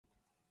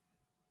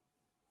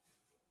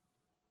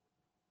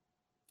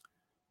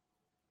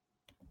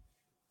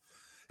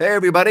Hey,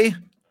 everybody.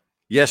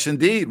 Yes,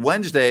 indeed.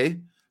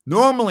 Wednesday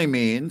normally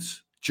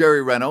means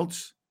Jerry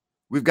Reynolds.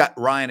 We've got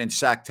Ryan in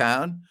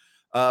Sacktown.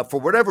 For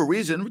whatever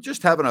reason, we're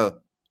just having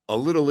a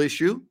little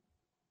issue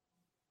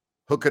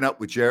hooking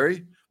up with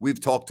Jerry. We've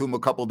talked to him a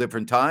couple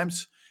different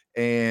times,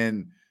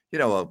 and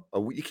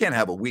you can't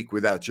have a week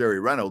without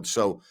Jerry Reynolds.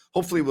 So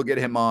hopefully we'll get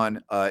him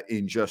on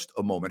in just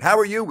a moment. How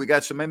are you? We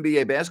got some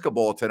NBA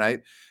basketball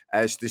tonight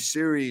as the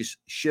series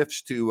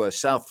shifts to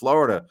South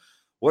Florida.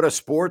 What a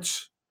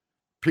sports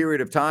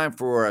period of time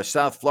for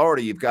South Florida.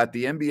 You've got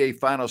the NBA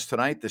Finals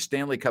tonight, the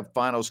Stanley Cup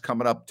Finals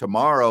coming up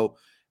tomorrow,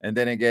 and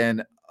then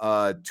again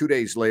 2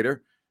 days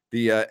later,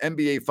 the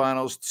NBA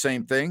Finals,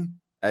 same thing,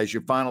 as you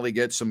finally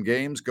get some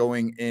games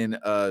going in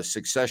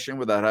succession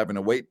without having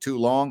to wait too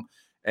long,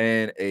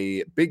 and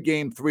a big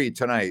game 3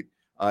 tonight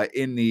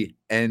in the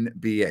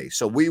NBA.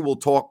 So we will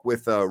talk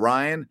with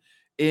Ryan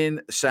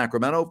in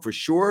Sacramento for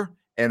sure,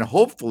 and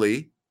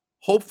hopefully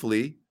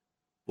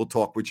we'll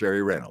talk with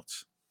Jerry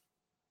Reynolds.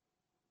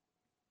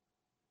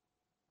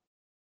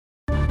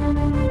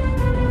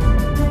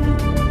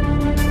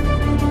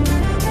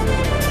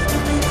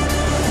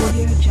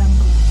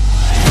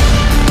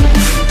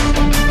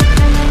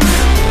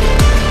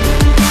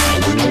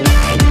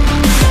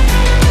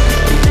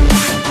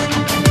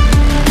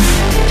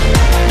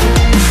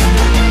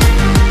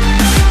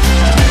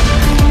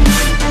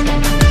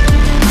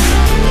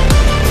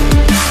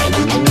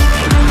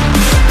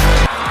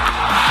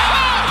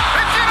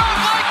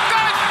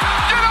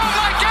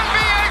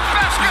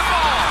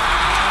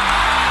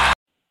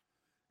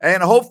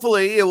 And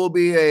hopefully it will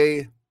be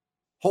a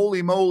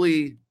holy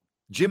moly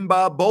Jim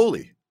Bob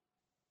Bowley,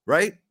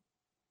 right?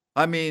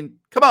 I mean,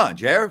 come on,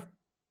 Jer.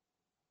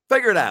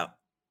 Figure it out.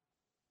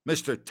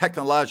 Mr.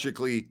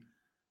 Technologically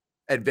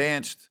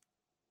advanced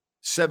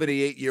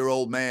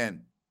 78-year-old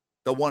man,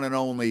 the one and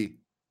only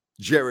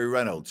Jerry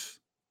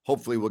Reynolds.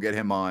 Hopefully we'll get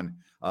him on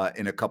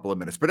in a couple of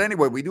minutes. But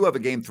anyway, we do have a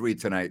game 3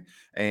 tonight.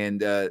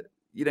 And,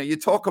 you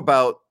talk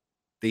about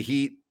the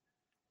Heat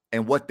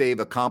and what they've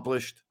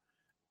accomplished.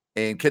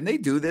 And can they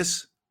do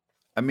this?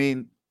 I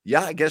mean,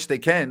 yeah, I guess they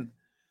can.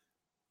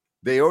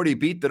 They already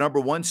beat the number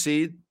 1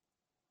 seed.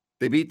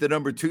 They beat the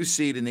number 2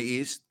 seed in the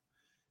East.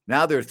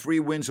 Now they're 3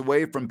 wins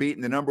away from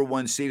beating the number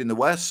 1 seed in the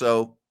West.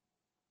 So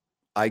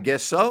I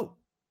guess so.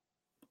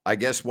 I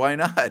guess why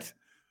not?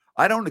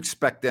 I don't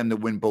expect them to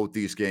win both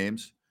these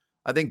games.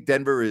 I think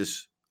Denver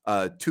is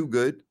too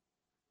good.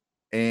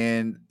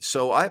 And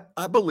so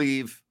I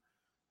believe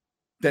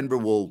Denver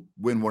will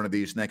win one of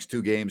these next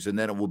 2 games, and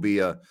then it will be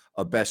a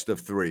best of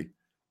 3.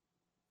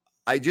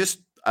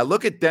 I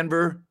look at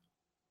Denver.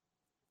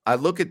 I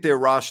look at their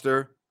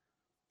roster.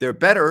 They're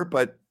better,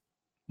 but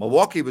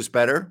Milwaukee was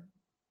better.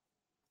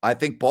 I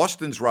think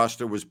Boston's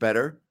roster was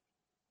better.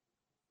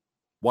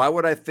 Why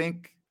would I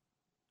think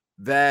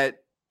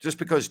that just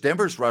because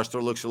Denver's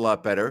roster looks a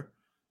lot better,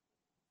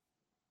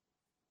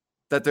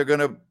 that they're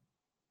going to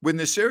win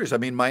this series? I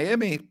mean,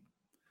 Miami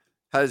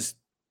has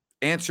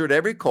answered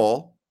every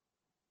call.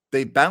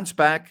 They bounced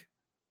back.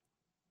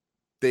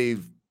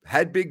 They've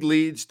had big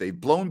leads. They've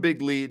blown big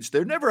leads.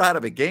 They're never out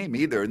of a game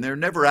either, and they're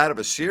never out of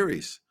a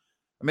series.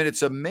 I mean,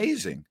 it's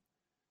amazing.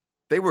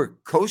 They were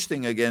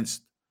coasting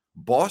against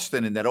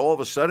Boston, and then all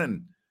of a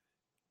sudden,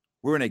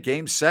 we're in a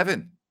game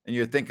 7, and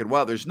you're thinking,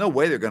 wow, there's no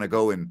way they're going to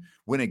go and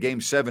win a game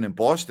 7 in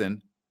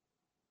Boston.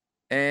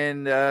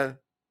 And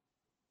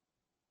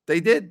they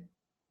did.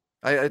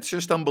 It's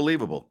just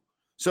unbelievable.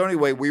 So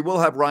anyway, we will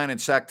have Ryan in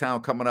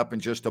Sacktown coming up in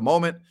just a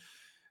moment.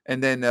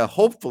 And then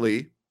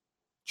hopefully,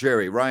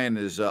 Ryan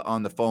is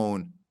on the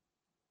phone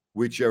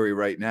with Jerry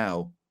right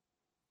now.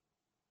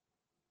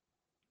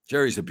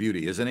 Jerry's a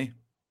beauty, isn't he?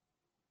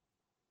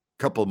 A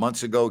couple of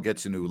months ago,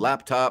 gets a new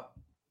laptop,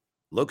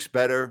 looks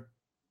better,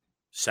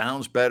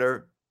 sounds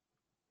better.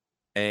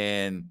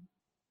 And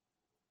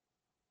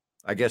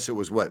I guess it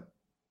was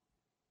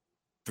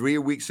 3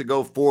 weeks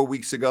ago, 4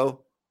 weeks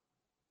ago,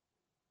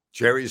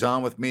 Jerry's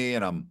on with me,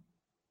 and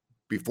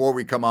before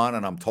we come on,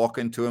 and I'm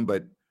talking to him,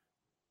 but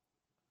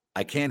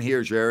I can't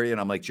hear Jerry,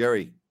 and I'm like,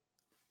 Jerry,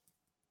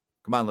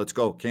 come on, let's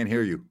go. Can't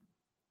hear you.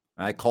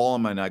 And I call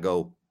him, and I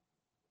go,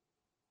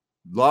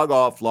 log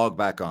off, log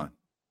back on.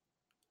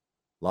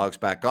 Logs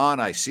back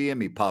on. I see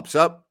him. He pops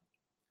up.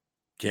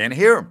 Can't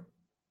hear him.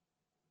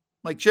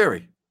 I'm like,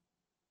 Jerry,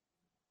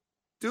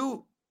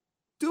 do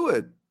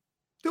it.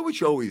 Do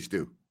what you always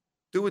do.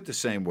 Do it the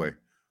same way.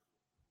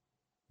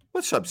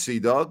 What's up,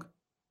 C-Dog?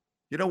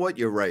 You know what?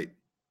 You're right.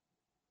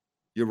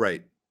 You're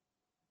right.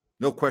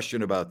 No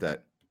question about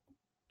that.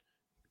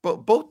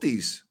 But both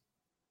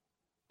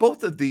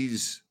of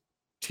these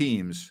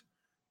teams,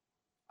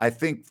 I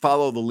think,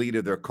 follow the lead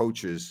of their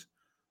coaches.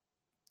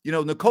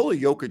 Nikola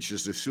Jokic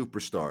is a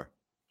superstar.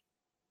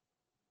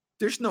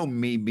 There's no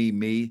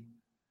me.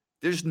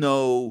 There's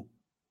no,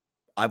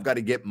 I've got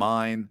to get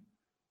mine.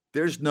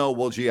 There's no,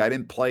 well, gee, I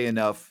didn't play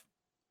enough.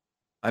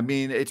 I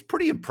mean, it's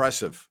pretty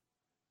impressive.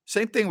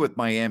 Same thing with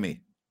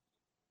Miami,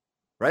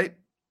 right?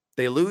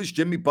 They lose.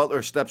 Jimmy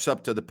Butler steps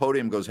up to the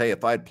podium and goes, hey,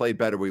 if I had played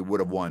better, we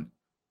would have won.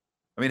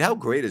 I mean, how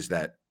great is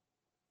that?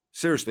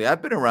 Seriously,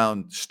 I've been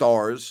around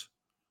stars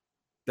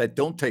that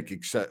don't take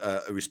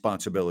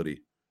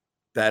responsibility,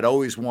 that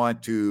always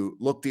want to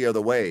look the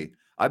other way.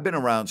 I've been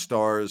around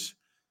stars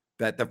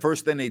that the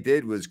first thing they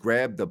did was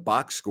grab the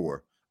box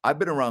score. I've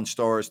been around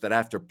stars that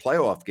after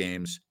playoff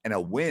games and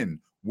a win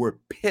were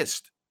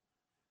pissed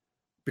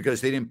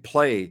because they didn't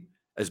play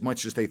as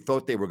much as they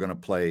thought they were going to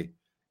play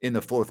in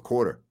the fourth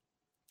quarter.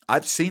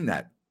 I've seen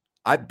that.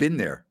 I've been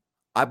there.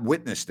 I've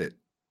witnessed it.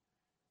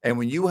 And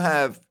when you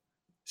have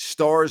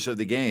stars of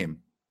the game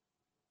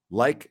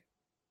like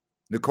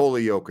Nikola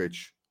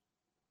Jokic,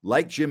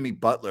 like Jimmy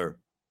Butler,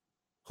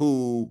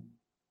 who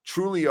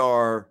truly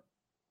are,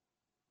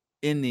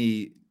 in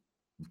the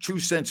true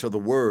sense of the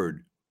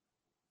word,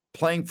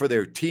 playing for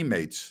their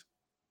teammates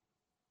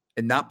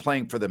and not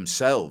playing for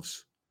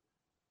themselves,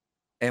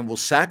 and will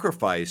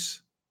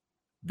sacrifice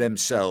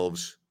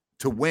themselves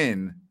to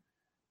win,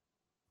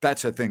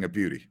 that's a thing of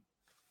beauty.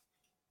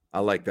 I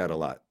like that a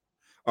lot.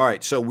 All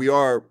right, so we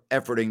are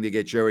efforting to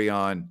get Jerry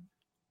on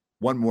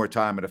one more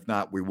time, and if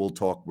not, we will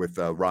talk with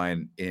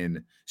Ryan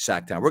in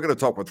Sacktown. We're going to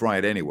talk with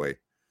Ryan anyway,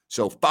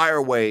 so fire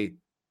away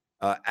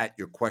at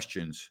your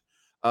questions.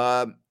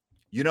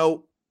 You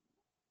know,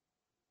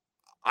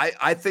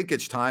 I think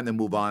it's time to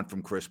move on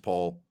from Chris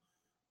Paul.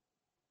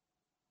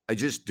 I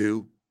just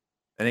do.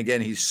 And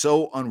again, he's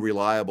so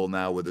unreliable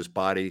now with his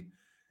body.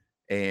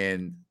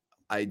 And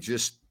I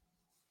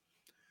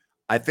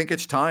think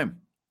it's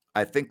time.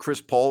 I think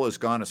Chris Paul has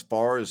gone as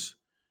far as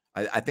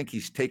I think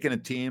he's taken a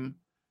team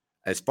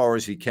as far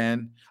as he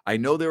can. I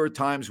know there are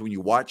times when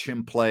you watch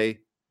him play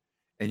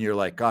and you're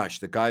like, gosh,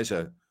 the guy's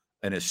an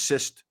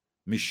assist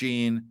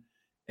machine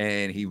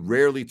and he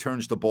rarely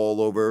turns the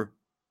ball over.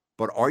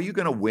 But are you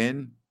going to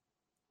win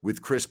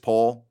with Chris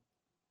Paul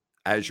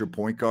as your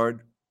point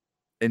guard?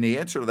 And the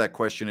answer to that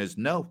question is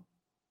no.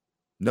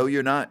 No,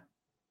 you're not.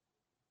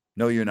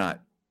 No, you're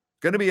not.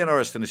 Going to be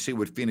interesting to see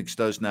what Phoenix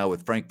does now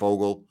with Frank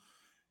Vogel.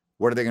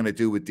 What are they going to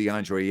do with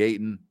DeAndre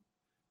Ayton?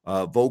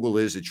 Vogel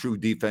is a true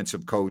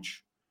defensive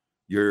coach.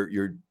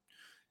 You're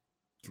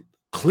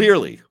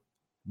clearly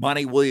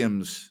Monty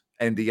Williams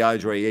and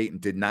DeAndre Ayton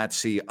did not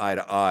see eye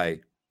to eye.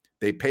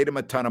 They paid him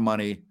a ton of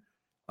money.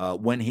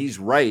 When he's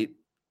right,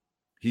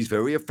 he's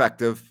very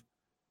effective.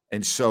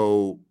 And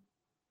so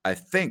I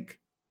think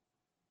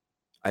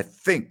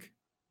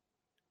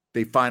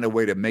they find a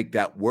way to make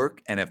that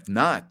work. And if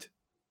not,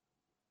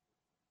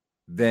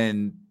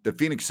 then the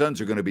Phoenix Suns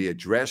are going to be a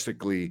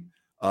drastically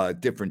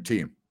different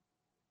team.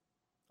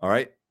 All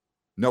right?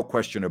 No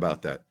question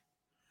about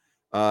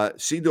that.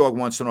 Sea-Dog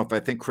wants to know if I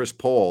think Chris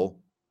Paul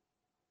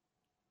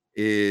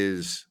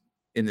is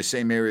in the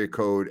same area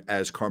code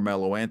as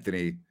Carmelo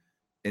Anthony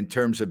in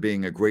terms of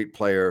being a great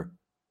player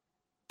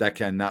that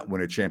cannot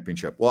win a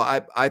championship.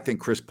 Well, I think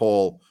Chris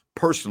Paul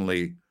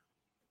personally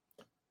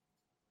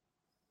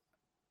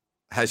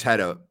has had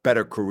a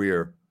better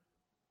career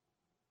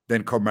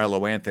than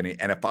Carmelo Anthony.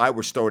 And if I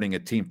were starting a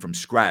team from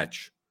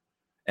scratch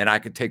and I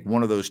could take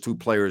one of those two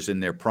players in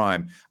their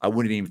prime, I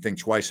wouldn't even think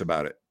twice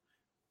about it.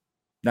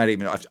 Not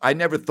even, I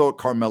never thought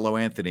Carmelo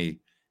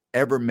Anthony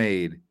ever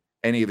made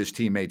any of his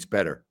teammates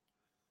better.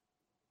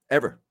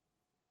 Ever.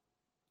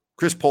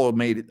 Chris Paul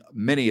made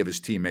many of his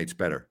teammates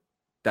better.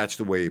 That's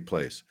the way he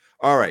plays.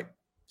 All right.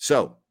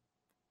 So,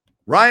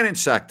 Ryan in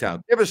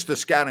Sacktown, give us the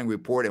scouting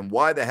report and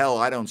why the hell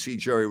I don't see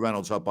Jerry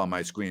Reynolds up on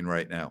my screen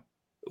right now.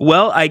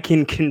 Well, I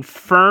can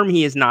confirm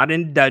he is not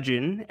in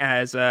dudgeon,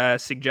 as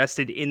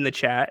suggested in the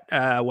chat.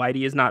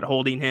 Whitey is not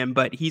holding him,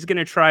 but he's going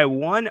to try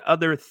one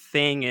other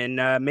thing,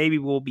 and maybe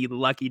we'll be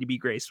lucky to be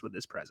graced with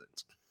his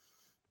presence.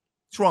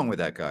 What's wrong with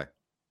that guy?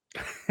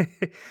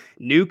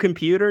 New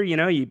computer,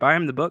 you buy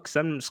him the book,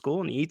 send him to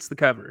school, and he eats the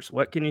covers.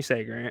 What can you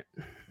say, Grant?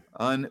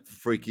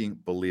 Unfreaking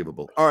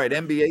believable. All right,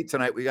 NBA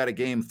tonight, we got a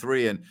game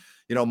 3, and,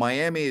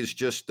 Miami is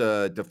just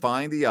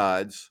defying the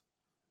odds.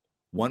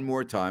 One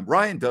more time.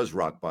 Ryan does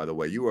rock, by the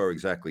way. You are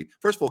exactly.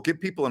 First of all, give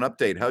people an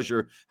update. How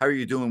are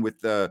you doing with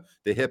the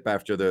hip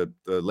after the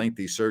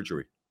lengthy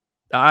surgery?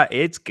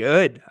 It's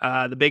good.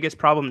 The biggest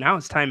problem now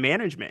is time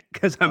management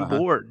because I'm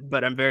bored,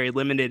 but I'm very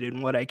limited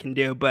in what I can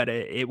do. But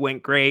it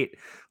went great.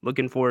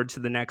 Looking forward to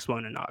the next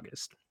one in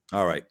August.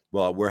 All right.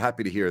 Well, we're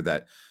happy to hear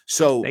that.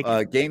 So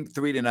game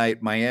 3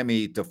 tonight,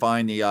 Miami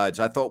defying the odds.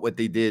 I thought what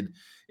they did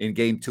in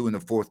game 2 in the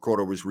fourth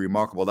quarter was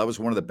remarkable. That was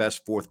one of the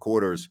best fourth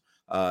quarters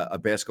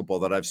of basketball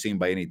that I've seen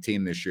by any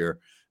team this year.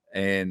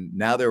 And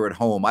now they're at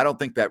home. I don't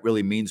think that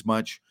really means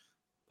much.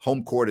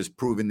 Home court has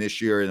proven this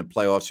year in the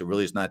playoffs, it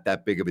really is not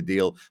that big of a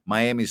deal.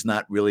 Miami's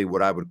not really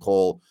what I would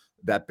call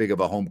that big of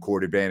a home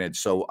court advantage.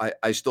 So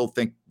I still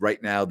think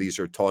right now these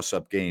are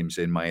toss-up games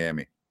in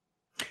Miami.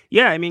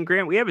 Yeah, I mean,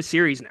 Grant, we have a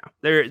series now.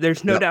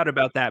 There's no Yep. doubt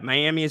about that.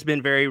 Miami has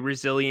been very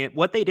resilient.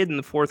 What they did in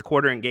the fourth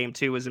quarter in game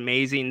two was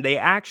amazing. They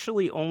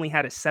actually only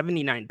had a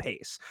 79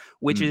 pace,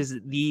 which Mm. is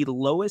the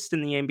lowest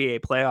in the NBA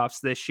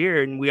playoffs this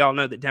year. And we all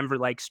know that Denver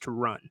likes to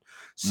run.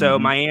 So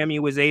Hmm. Miami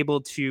was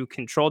able to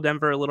control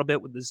Denver a little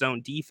bit with the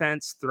zone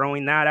defense,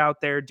 throwing that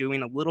out there,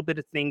 doing a little bit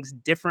of things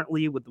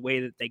differently with the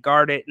way that they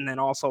guard it. And then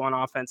also on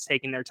offense,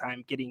 taking their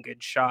time, getting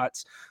good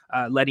shots,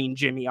 letting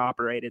Jimmy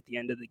operate at the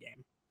end of the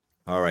game.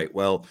 All right.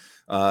 Well,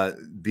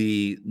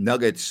 the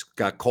Nuggets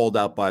got called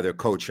out by their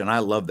coach, and I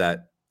love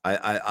that.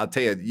 I'll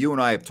tell you, you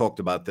and I have talked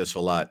about this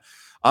a lot.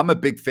 I'm a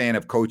big fan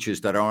of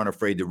coaches that aren't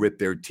afraid to rip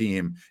their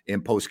team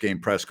in post-game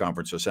press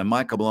conferences, and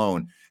Michael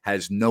Malone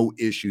has no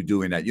issue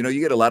doing that. You know,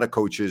 you get a lot of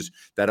coaches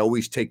that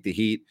always take the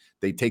heat.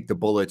 They take the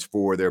bullets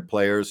for their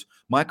players.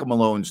 Michael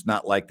Malone's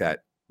not like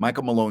that.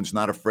 Michael Malone's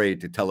not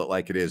afraid to tell it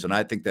like it is, and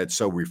I think that's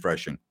so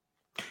refreshing.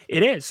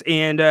 It is,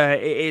 and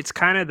it's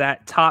kind of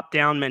that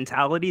top-down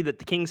mentality that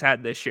the Kings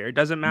had this year. It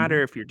doesn't Mhm.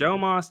 matter if you're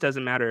Domas,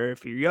 doesn't matter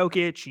if you're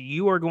Jokic,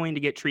 you are going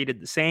to get treated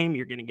the same.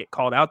 You're going to get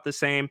called out the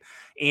same,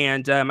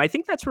 and I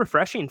think that's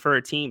refreshing for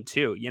a team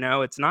too. You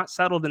know, it's not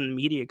settled in the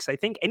media because I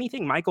think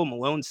anything Michael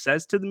Malone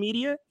says to the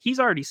media, he's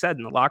already said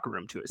in the locker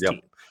room to his Yep.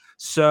 team.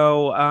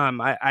 So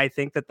I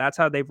think that that's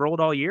how they've rolled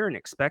all year, and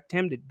expect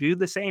him to do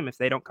the same if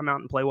they don't come out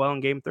and play well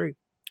in Game 3.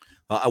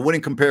 I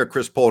wouldn't compare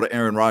Chris Paul to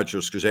Aaron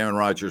Rodgers because Aaron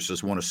Rodgers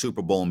has won a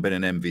Super Bowl and been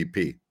an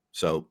MVP.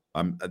 So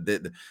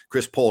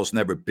Chris Paul's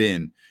never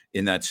been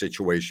in that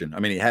situation. I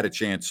mean, he had a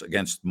chance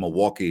against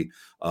Milwaukee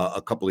a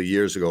couple of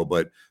years ago,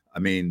 but I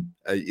mean,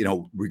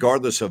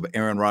 regardless of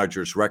Aaron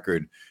Rodgers'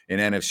 record in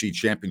NFC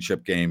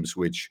Championship games,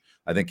 which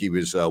I think he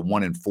was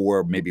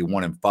 1-4, maybe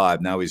 1-5.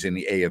 Now he's in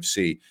the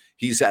AFC.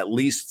 He's at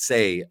least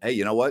say, hey,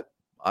 you know what?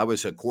 I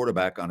was a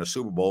quarterback on a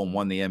Super Bowl and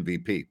won the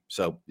MVP.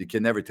 So you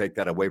can never take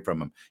that away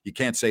from him. You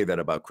can't say that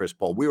about Chris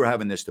Paul. We were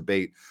having this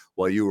debate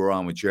while you were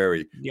on with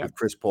Jerry Yep. with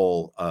Chris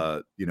Paul,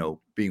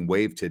 being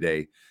waived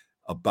today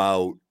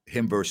about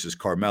him versus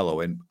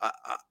Carmelo. And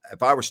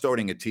if I were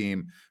starting a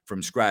team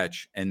from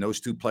scratch and those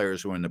two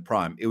players were in the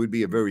prime, it would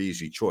be a very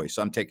easy choice.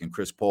 I'm taking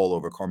Chris Paul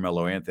over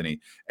Carmelo Anthony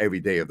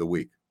every day of the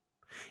week.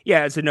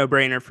 Yeah, it's a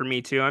no-brainer for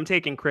me too. I'm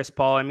taking Chris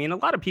Paul. I mean, a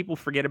lot of people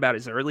forget about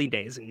his early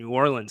days in New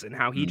Orleans and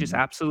how he just Mhm.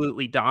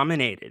 absolutely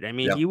dominated. I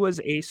mean, Yep. he was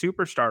a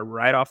superstar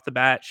right off the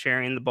bat,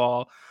 sharing the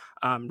ball,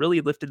 really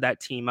lifted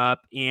that team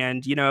up.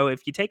 And, you know,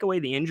 if you take away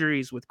the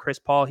injuries with Chris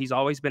Paul, he's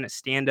always been a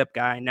stand-up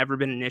guy, never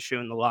been an issue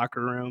in the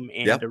locker room,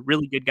 and Yep. a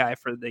really good guy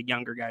for the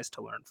younger guys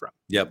to learn from.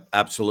 Yep,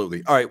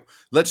 absolutely. All right,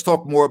 let's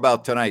talk more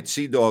about tonight.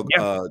 Sea Dog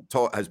Yeah.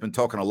 has been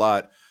talking a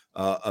lot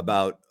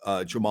about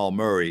Jamal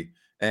Murray,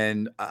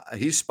 and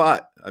he's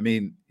spot. I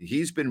mean,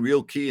 he's been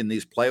real key in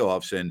these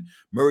playoffs, and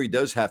Murray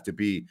does have to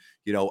be,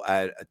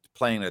 at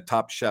playing a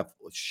top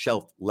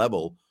shelf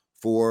level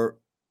for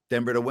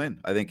Denver to win.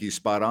 I think he's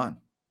spot on.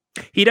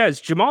 He does.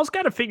 Jamal's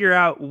got to figure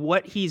out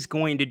what he's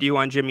going to do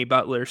on Jimmy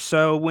Butler.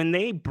 So when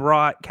they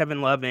brought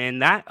Kevin Love in,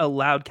 that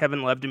allowed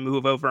Kevin Love to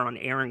move over on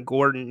Aaron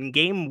Gordon. In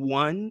game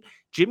one,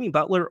 Jimmy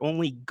Butler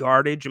only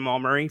guarded Jamal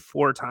Murray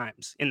 4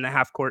 times in the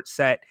half court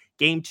set.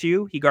 Game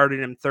two, he guarded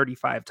him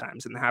 35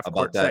 times in the half How about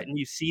court set. that? And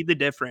you see the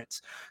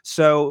difference.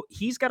 So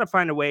he's got to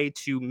find a way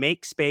to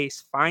make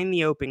space, find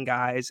the open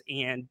guys,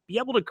 and be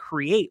able to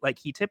create like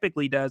he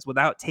typically does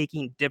without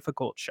taking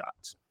difficult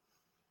shots.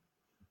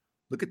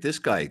 Look at this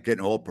guy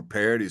getting all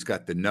prepared. He's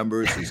got the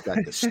numbers. He's got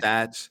the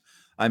stats.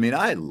 I mean,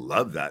 I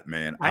love that,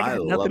 man. I I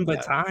got nothing love but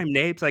that. time,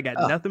 Napes. I got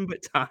Ah, nothing but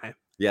time.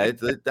 Yeah,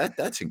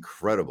 that's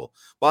incredible.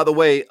 By the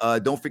way,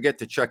 don't forget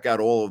to check out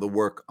all of the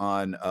work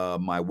on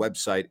my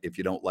website if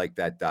you don't like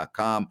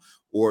that.com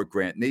or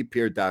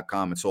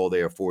grantnapier.com. It's all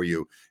there for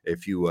you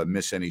if you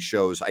miss any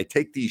shows. I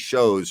take these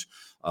shows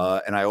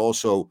and I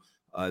also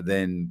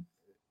then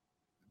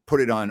put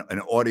it on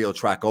an audio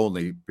track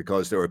only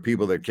because there are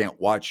people that can't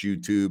watch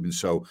YouTube. And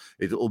so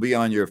it will be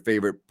on your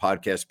favorite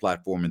podcast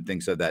platform and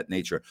things of that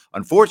nature.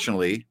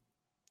 Unfortunately,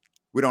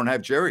 we don't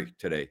have Jerry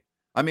today.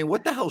 I mean,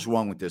 what the hell's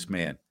wrong with this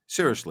man?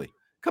 Seriously.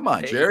 Come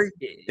on, Eh, Jerry.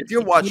 eh, If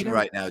you're you watching know,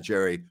 right now,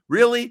 Jerry,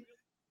 really?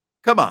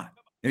 Come on.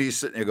 And he's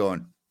sitting there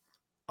going,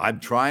 I'm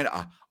trying.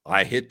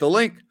 I hit the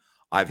link.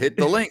 I've hit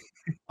the link.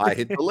 I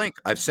hit the link.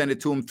 I've sent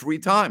it to him 3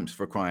 times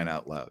for crying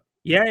out loud.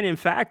 yeah, and in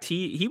fact,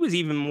 he was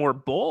even more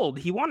bold.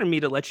 He wanted me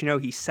to let you know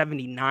he's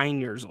 79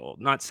 years old,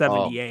 not Oh,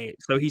 78.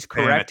 So he's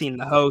damn it. correcting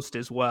the host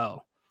as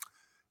well.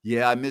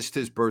 Yeah, I missed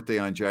his birthday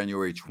on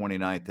January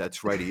 29th.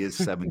 That's right. He is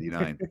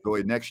 79.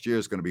 Boy, next year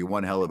is going to be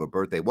one hell of a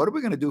birthday. What are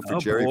we going to do for Oh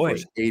Jerry for boy.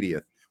 his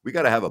 80th? We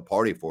got to have a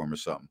party for him or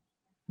something.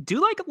 Do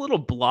like a little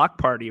block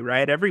party,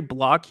 right? Every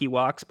block he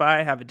walks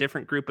by, have a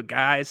different group of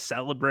guys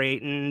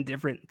celebrating,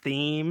 different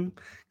theme.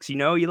 Because you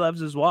know he loves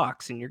his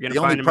walks, and you're gonna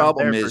The only find him out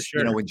problem there for is,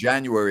 sure. in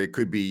January, it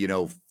could be,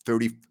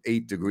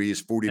 38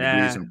 degrees, 40 degrees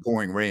Yeah, and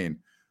pouring rain.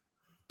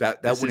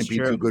 That this is wouldn't be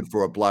too true. good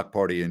for a block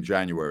party in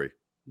January.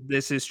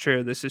 This is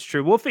true. This is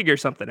true. We'll figure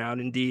something out.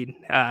 Indeed,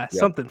 Yep.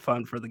 something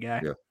fun for the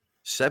guy. Yeah.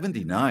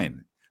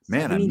 79.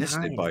 Man, I missed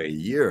it 79. by a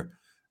year.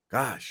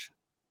 Gosh.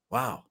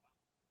 Wow.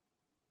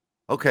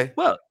 Okay.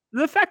 Well,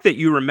 The fact that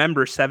you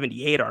remember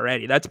 78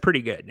 already, that's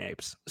pretty good,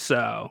 Napes.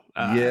 So,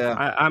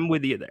 Yeah. I'm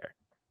with you there.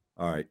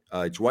 All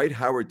right. Dwight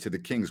Howard to the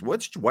Kings.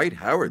 What's Dwight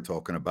Howard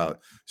talking about?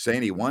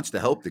 Saying he wants to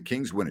help the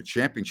Kings win a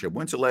championship.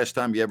 When's the last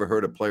time you ever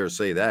heard a player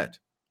say that?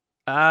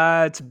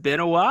 It's been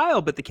a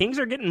while, but the Kings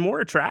are getting more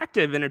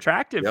attractive for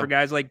Yep.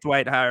 guys like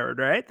Dwight Howard,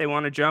 right? They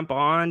want to jump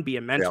on, be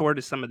a Yep. mentor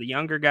to some of the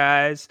younger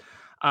guys.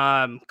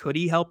 Could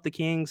he help the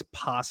Kings?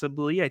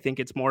 Possibly. I think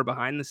it's more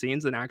behind the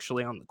scenes than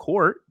actually on the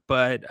court,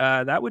 but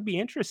that would be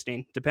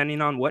interesting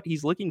depending on what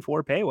he's looking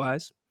for pay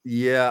wise.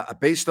 Yeah.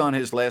 Based on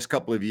his last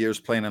couple of years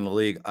playing in the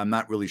league, I'm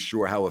not really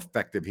sure how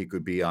effective he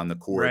could be on the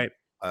court, Right.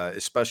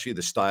 especially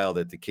the style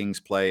that the Kings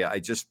play.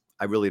 I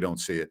really don't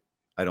see it.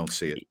 I don't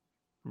see it.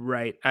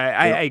 Right. You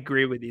I know,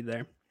 agree with you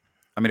there.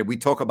 I mean, if we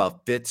talk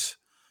about fits,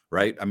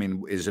 right? I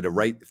mean, is it a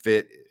right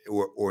fit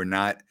or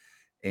not?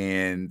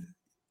 And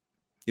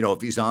if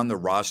he's on the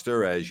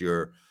roster as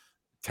your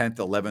 10th,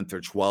 11th,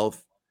 or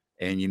 12th,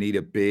 and you need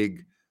a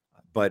big,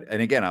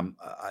 and again,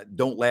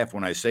 don't laugh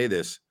when I say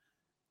this.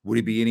 Would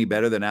he be any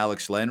better than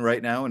Alex Len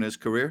right now in his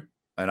career?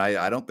 And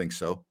I don't think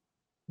so.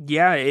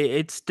 Yeah,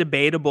 it's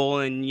debatable,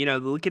 and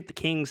look at the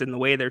Kings and the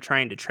way they're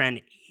trying to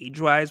trend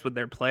age-wise with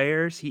their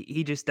players.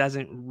 He just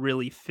doesn't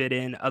really fit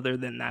in, other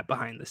than that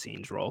behind the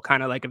scenes role,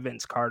 kind of like a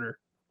Vince Carter.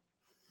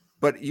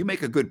 But you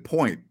make a good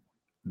point.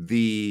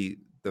 The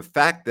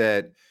fact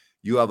that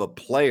you have a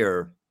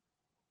player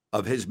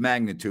of his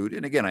magnitude,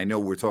 and again, I know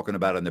we're talking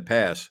about in the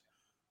past,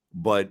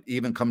 but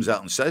even comes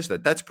out and says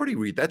that that's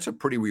a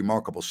pretty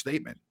remarkable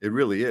statement. It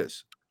really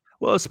is.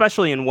 Well,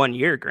 especially in 1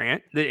 year,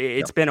 Grant. Yeah.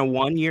 It's been a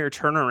 1 year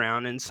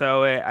turnaround, and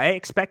so I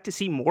expect to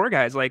see more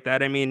guys like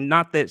that. I mean,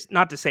 not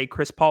to say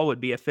Chris Paul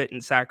would be a fit in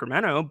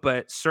Sacramento,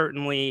 but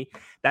certainly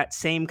that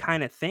same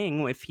kind of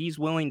thing. If he's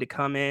willing to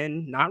come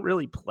in, not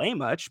really play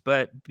much,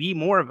 but be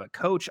more of a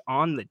coach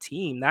on the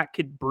team, that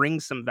could bring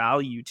some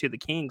value to the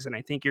Kings. And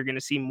I think you're going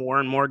to see more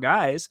and more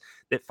guys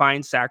that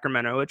find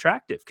Sacramento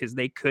attractive because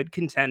they could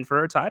contend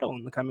for a title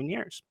in the coming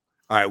years.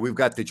 All right, we've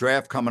got the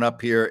draft coming up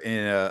here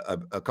in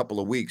a couple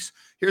of weeks.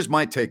 Here's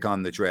my take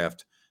on the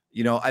draft.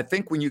 I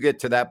think when you get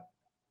to that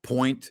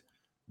point,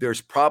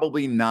 there's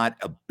probably not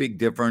a big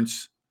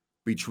difference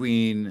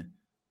between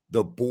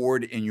the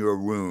board in your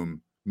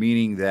room,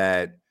 meaning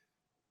that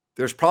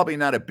there's probably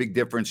not a big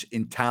difference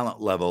in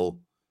talent level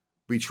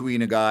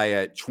between a guy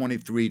at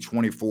 23,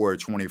 24, or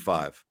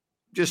 25.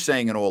 Just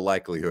saying in all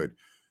likelihood.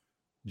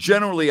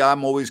 Generally,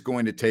 I'm always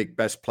going to take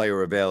best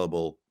player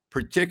available,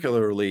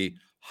 particularly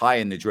high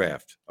in the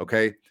draft.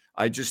 Okay.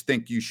 I just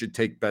think you should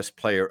take best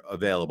player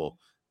available.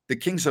 The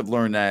Kings have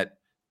learned that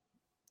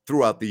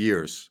throughout the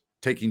years,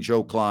 taking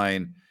Joe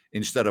Klein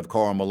instead of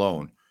Karl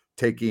Malone,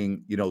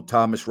 taking,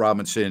 Thomas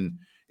Robinson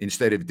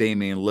instead of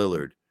Damian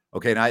Lillard.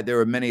 Okay. And there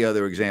are many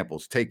other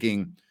examples,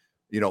 taking,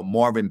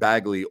 Marvin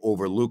Bagley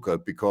over Luka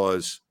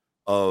because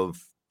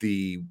of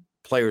the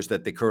players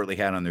that they currently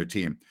had on their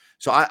team.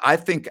 So I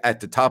think at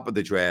the top of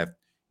the draft,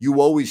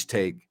 you always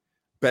take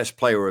best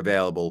player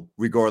available,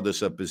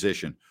 regardless of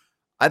position.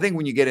 I think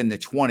when you get in the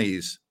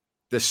 20s,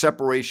 the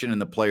separation in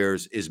the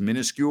players is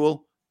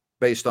minuscule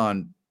based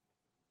on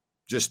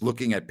just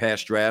looking at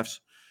past drafts.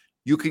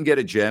 You can get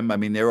a gem. I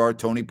mean, there are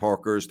Tony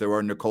Parkers, there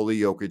are Nikola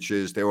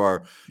Jokic's, there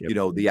are,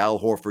 the Al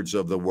Horfords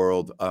of the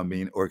world.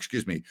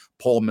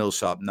 Paul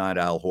Millsap, not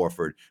Al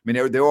Horford. I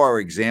mean, there are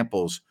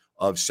examples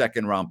of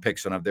second round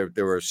picks, and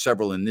there are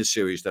several in this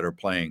series that are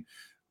playing.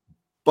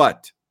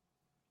 But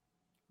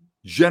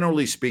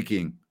generally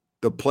speaking,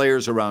 the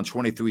players around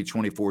 23,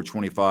 24,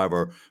 25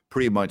 are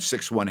pretty much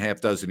 6'1",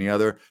 half dozen the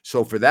other.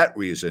 So for that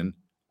reason,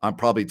 I'm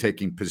probably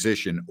taking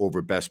position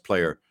over best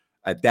player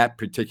at that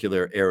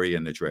particular area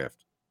in the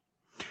draft.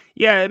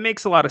 Yeah, it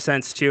makes a lot of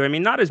sense too. I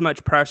mean, not as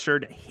much pressure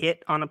to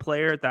hit on a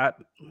player at that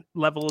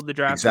level of the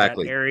draft or that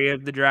Exactly. area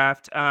of the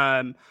draft.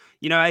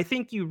 I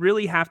think you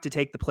really have to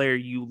take the player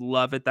you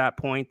love at that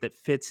point that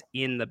fits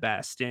in the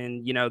best.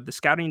 And, the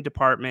scouting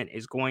department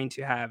is going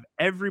to have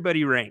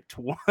everybody ranked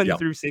 1 Yep.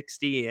 through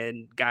 60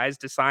 and guys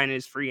to sign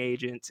as free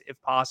agents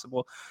if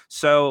possible.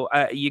 So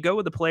you go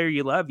with the player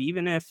you love,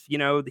 even if,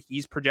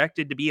 he's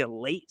projected to be a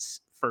late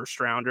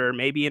first rounder,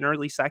 maybe an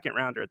early second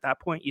rounder. At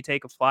that point, you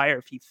take a flyer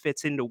if he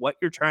fits into what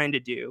you're trying to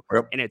do,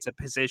 Yep. and it's a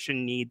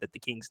position need that the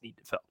Kings need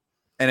to fill.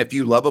 And if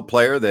you love a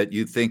player that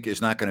you think is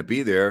not going to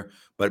be there,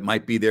 but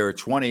might be there at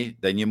 20,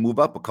 then you move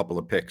up a couple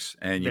of picks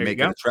and you make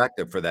it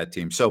attractive for that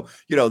team. So,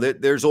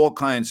 there's all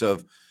kinds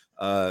of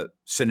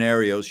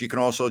scenarios. You can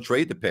also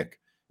trade the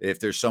pick. If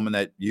there's someone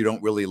that you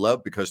don't really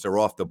love because they're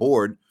off the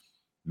board,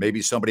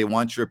 maybe somebody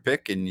wants your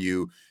pick and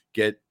you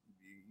get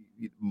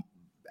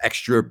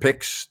extra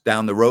picks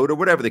down the road or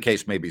whatever the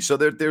case may be. So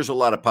there's a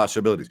lot of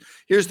possibilities.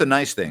 Here's the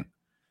nice thing.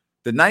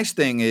 The nice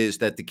thing is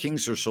that the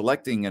Kings are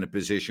selecting in a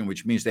position,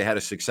 which means they had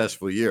a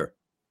successful year.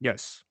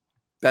 Yes.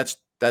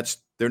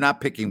 They're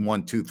not picking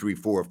 1, 2, 3,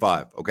 4, or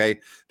 5. Okay.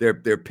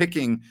 They're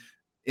picking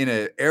in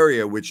an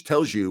area which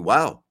tells you,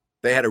 wow,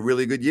 they had a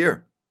really good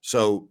year.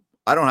 So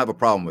I don't have a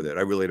problem with it.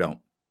 I really don't.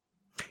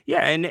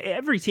 Yeah, and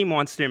every team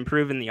wants to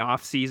improve in the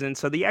offseason.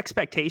 So the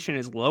expectation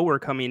is lower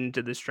coming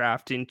into this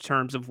draft in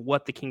terms of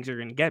what the Kings are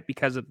going to get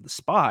because of the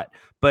spot.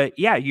 But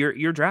yeah,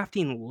 you're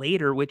drafting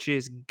later, which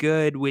is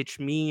good, which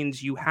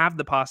means you have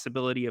the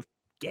possibility of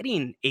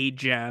getting a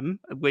gem,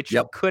 which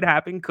Yep. could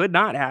happen, could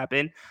not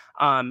happen,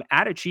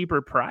 at a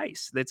cheaper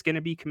price that's going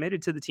to be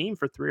committed to the team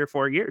for 3 or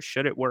 4 years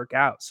should it work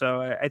out.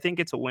 So I think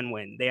it's a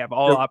win-win. They have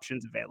all The,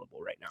 options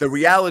available right now. the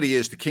reality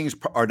is the Kings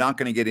are not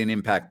going to get an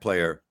impact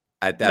player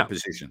at that No.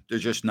 position. They're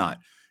just not.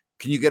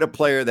 Can you get a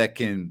player that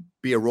can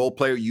be a role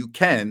player? You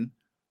can.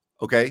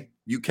 Okay.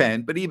 You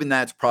can. But even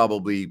that's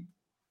probably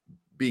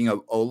being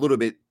a little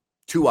bit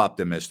too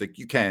optimistic.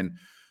 You can.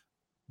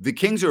 The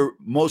Kings are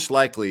most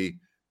likely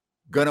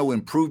going to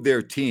improve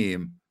their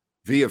team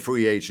via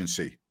free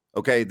agency.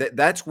 Okay,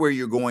 that's where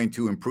you're going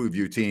to improve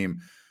your team,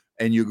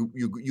 and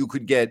you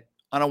could get,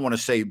 I don't want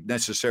to say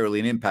necessarily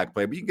an impact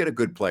player, but you can get a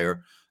good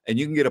player, and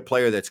you can get a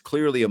player that's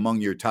clearly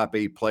among your top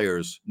 8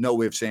 players.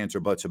 No ifs, ands, or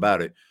buts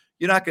about it.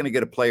 You're not going to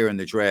get a player in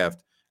the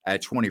draft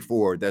at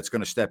 24 that's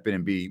going to step in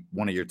and be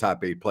one of your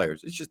top 8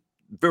 players. It's just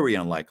very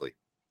unlikely.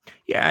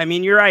 Yeah, I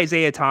mean, your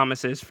Isaiah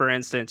Thomases, for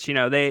instance,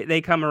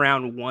 they come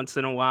around once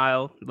in a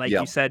while, like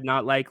Yeah. you said,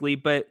 not likely.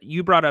 But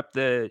you brought up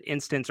the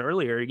instance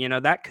earlier.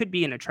 That could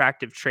be an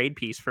attractive trade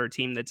piece for a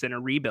team that's in a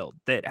rebuild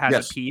that has a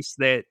Yes. piece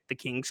that the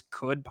Kings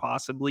could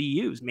possibly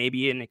use,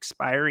 maybe an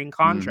expiring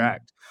Hmm.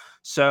 contract.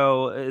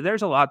 So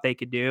there's a lot they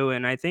could do,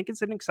 and I think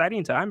it's an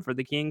exciting time for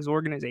the Kings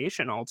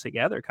organization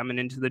altogether coming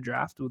into the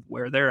draft with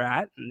where they're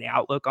at and the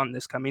outlook on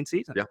this coming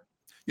season. Yeah.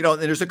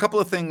 And there's a couple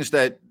of things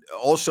that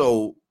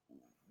also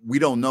we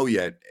don't know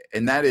yet,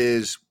 and that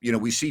is,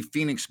 we see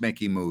Phoenix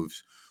making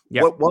moves.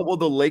 Yep. What will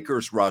the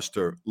Lakers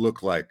roster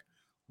look like?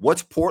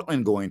 What's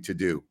Portland going to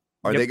do?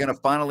 Are Yep. they going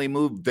to finally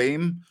move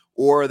Dame,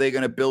 or are they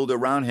going to build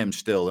around him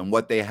still and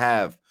what they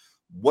have?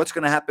 What's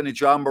going to happen to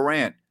John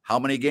Morant? How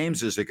many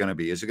games is it going to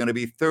be? Is it going to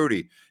be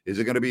 30? Is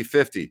it going to be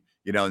 50?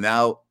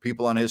 Now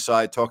people on his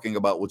side talking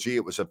about, well, gee,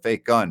 it was a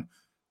fake gun.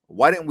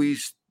 Why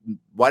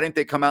didn't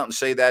they come out and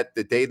say that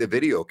the day the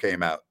video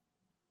came out?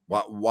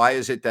 Why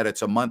is it that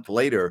it's a month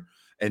later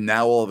and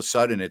now all of a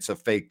sudden it's a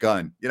fake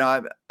gun?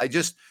 I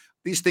just,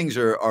 these things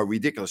are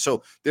ridiculous.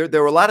 So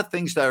there are a lot of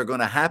things that are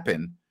going to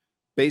happen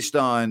based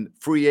on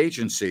free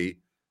agency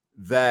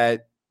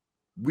that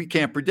we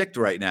can't predict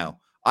right now.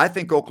 I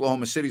think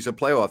Oklahoma City's a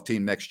playoff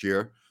team next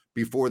year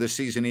before the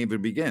season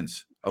even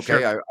begins. Okay,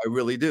 Sure. I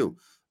really do.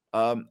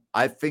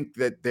 I think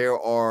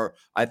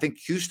I think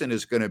Houston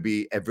is going to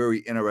be a very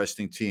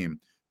interesting team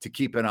to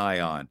keep an eye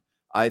on.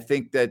 I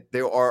think that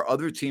there are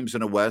other teams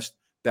in the West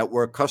that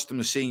we're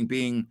accustomed to seeing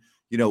being,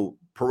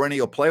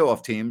 perennial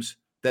playoff teams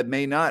that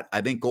may not.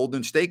 I think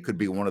Golden State could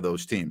be one of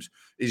those teams.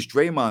 Is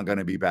Draymond going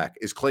to be back?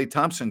 Is Klay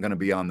Thompson going to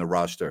be on the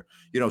roster?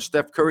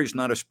 Steph Curry's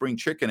not a spring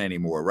chicken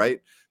anymore, right?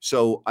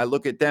 So I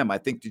look at them. I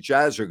think the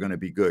Jazz are going to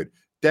be good.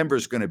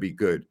 Denver's going to be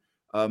good.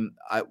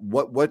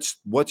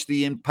 What's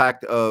the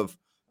impact of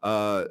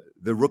the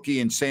rookie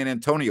in San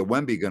Antonio,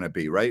 Wemby, going to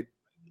be, right?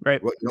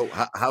 Right.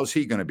 How's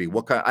he going to be?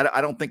 What kind?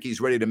 I don't think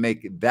he's ready to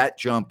make that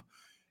jump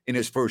in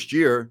his first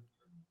year.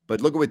 But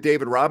look at what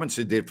David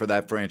Robinson did for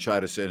that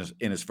franchise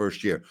in his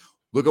first year.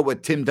 Look at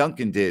what Tim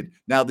Duncan did.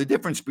 Now, the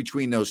difference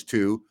between those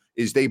two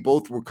is they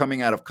both were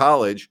coming out of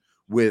college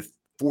with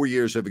 4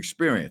 years of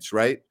experience,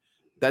 right?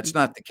 That's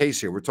not the case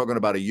here. We're talking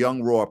about a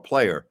young, raw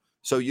player.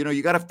 So,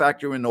 you got to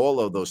factor in all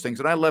of those things.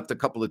 And I left a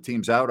couple of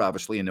teams out,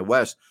 obviously, in the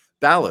West.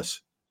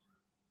 Dallas.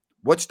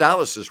 What's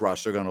Dallas's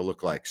roster going to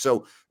look like?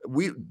 So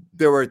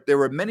there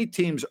were many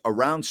teams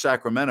around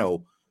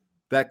Sacramento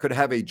that could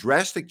have a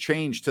drastic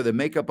change to the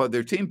makeup of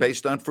their team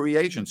based on free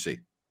agency.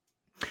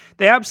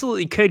 They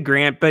absolutely could,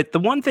 Grant. But the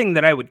one thing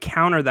that I would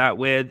counter that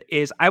with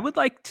is I would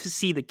like to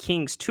see the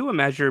Kings, to a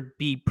measure,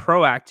 be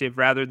proactive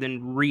rather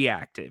than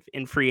reactive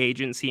in free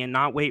agency and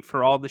not wait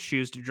for all the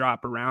shoes to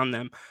drop around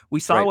them.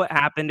 We saw Right. what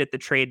happened at the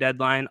trade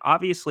deadline.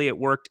 Obviously, it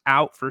worked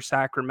out for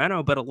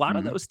Sacramento, but a lot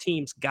of Mhm. those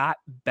teams got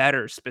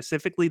better,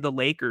 specifically the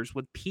Lakers,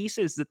 with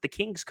pieces that the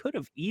Kings could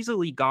have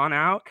easily gone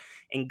out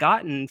and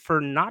gotten for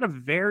not a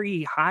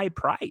very high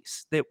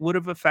price that would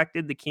have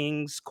affected the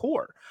Kings'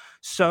 core.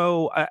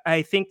 So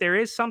I think there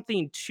is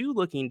something to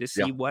looking to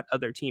Yeah, see what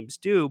other teams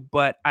do,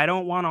 but I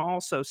don't want to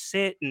also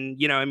sit and,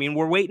 I mean,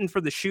 we're waiting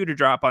for the shoe to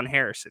drop on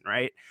Harrison,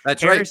 right?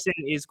 that's right. Harrison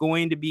is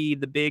going to be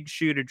the big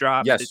shoe to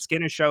drop Yes, that's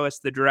going to show us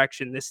the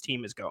direction this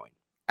team is going.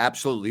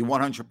 absolutely,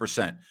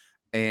 100%.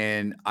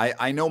 And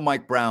I know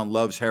Mike Brown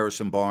loves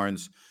Harrison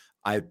Barnes.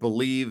 I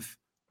believe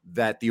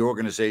that the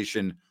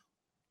organization,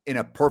 in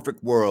a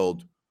perfect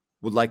world,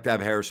 would like to have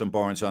Harrison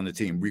Barnes on the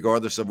team,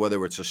 regardless of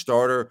whether it's a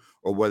starter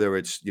or whether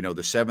it's,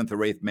 the seventh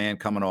or eighth man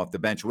coming off the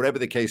bench, whatever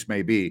the case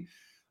may be.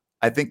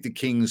 I think the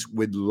Kings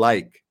would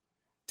like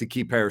to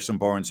keep Harrison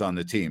Barnes on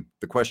the team.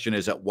 The question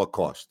is, at what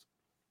cost?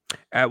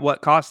 At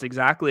what cost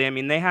exactly? I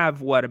mean, they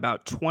have what,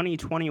 about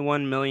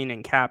 21 million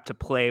in cap to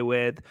play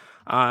with.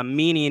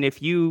 Meaning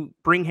if you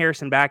bring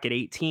Harrison back at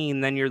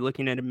 18, then you're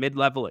looking at a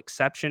mid-level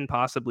exception,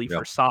 possibly for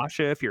Yep.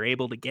 Sasha, if you're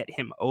able to get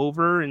him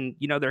over. And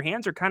their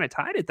hands are kind of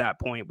tied at that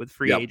point with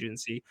free Yep.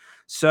 agency.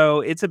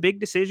 So it's a big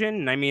decision.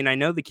 And I mean, I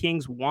know the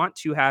Kings want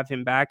to have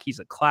him back. He's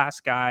a class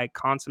guy,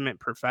 consummate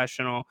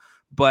professional.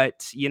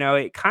 But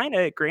it kind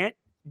of, Grant,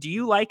 do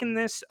you liken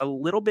this a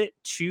little bit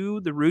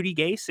to the Rudy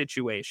Gay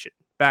situation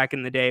back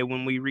in the day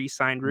when we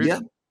re-signed Yeah,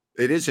 Rudy?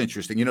 it is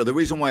interesting. The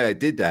reason why I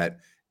did that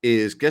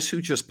is guess who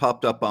just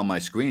popped up on my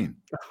screen?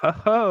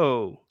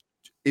 Oh,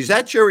 Is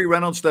that Jerry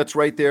Reynolds that's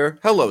right there?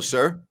 Hello,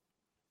 sir.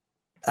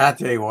 I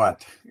tell you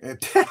what,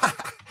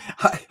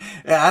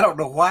 I don't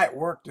know why it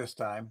worked this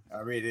time.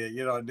 I mean, it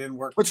didn't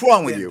work. What's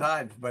wrong with 10 you?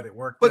 times, but it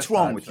worked. What's this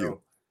wrong time, with so-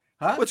 you?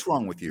 Huh? What's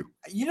wrong with you?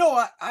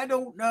 I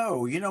don't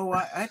know.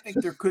 I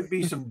think there could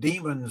be some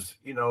demons,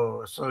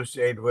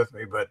 associated with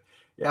me. But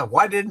yeah,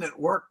 why didn't it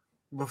work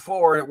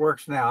before? It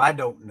works now. I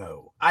don't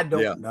know. I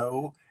don't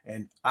know,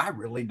 and I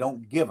really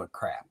don't give a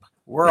crap.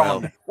 We're Well-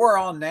 on. We're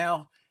on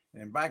now,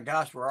 and by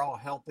gosh, we're all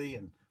healthy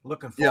and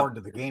looking forward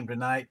to the game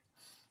tonight.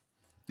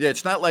 Yeah,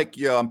 it's not like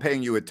I'm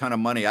paying you a ton of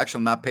money. Actually,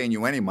 I'm not paying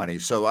you any money.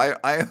 So I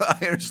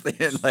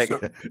understand. Like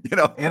So-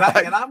 and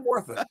I'm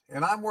worth it.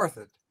 And I'm worth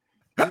it.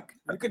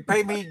 You could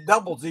pay me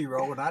double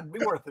zero, and I'd be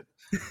worth it.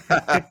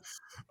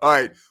 All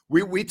right.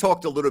 We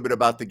talked a little bit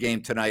about the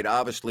game tonight.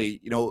 Obviously,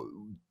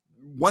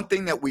 one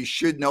thing that we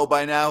should know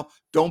by now,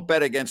 don't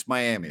bet against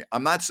Miami.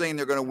 I'm not saying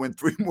they're going to win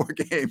 3 more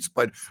games,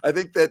 but I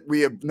think that we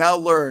have now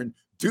learned,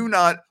 do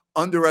not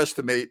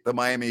underestimate the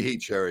Miami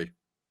Heat, Sherry.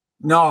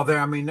 No,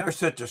 they're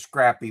such a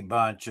scrappy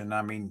bunch, and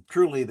I mean,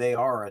 truly, they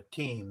are a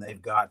team.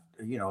 They've got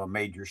a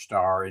major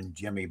star in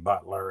Jimmy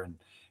Butler, and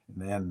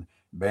then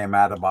Bam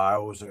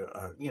Adebayo's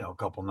a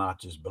couple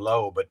notches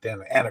below, but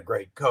then and a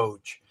great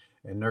coach,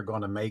 and they're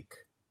going to make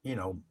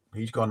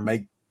he's going to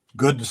make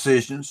good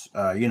decisions.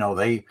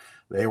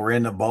 They were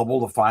in the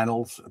bubble, the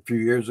finals a few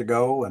years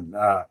ago, and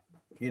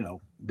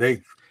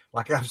they,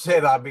 like I've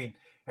said, I mean,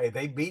 hey,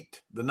 they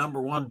beat the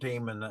number 1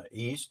 team in the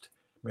East,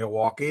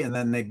 Milwaukee, and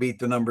then they beat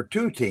the number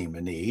 2 team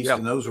in the East, Yep.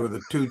 and those were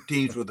the 2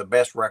 teams with the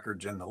best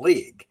records in the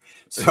league.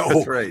 So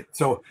That's right.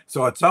 So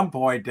at some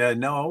point,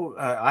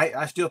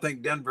 I still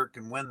think Denver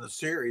can win the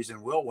series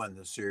and will win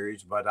the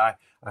series, but I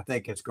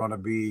think it's going to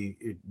be.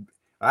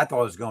 I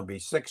thought it was going to be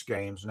 6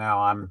 games.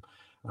 Now I'm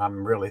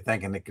really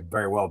thinking it could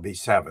very well be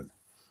 7.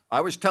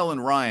 I was telling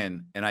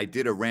Ryan, and I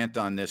did a rant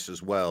on this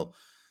as well.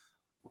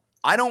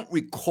 I don't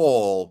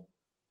recall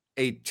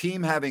a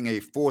team having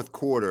a fourth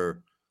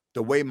quarter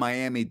the way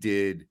Miami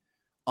did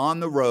on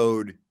the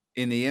road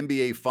in the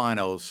NBA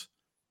Finals.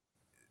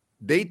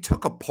 They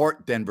took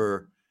apart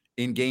Denver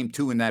in game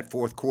 2 in that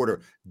fourth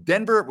quarter.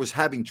 Denver was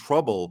having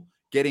trouble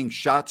getting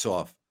shots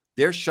off.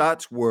 Their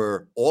shots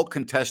were all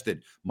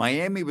contested.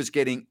 Miami was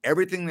getting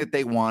everything that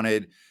they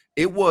wanted.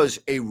 It was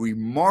a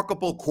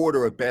remarkable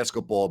quarter of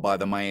basketball by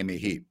the Miami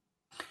Heat.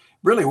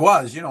 Really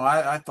was.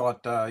 I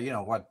thought,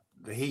 what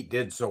the Heat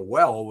did so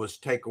well was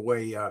take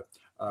away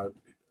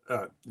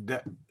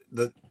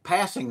the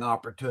passing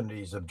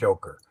opportunities of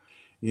Joker,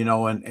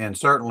 and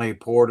certainly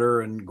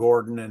Porter and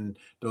Gordon and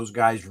those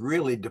guys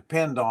really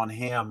depend on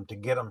him to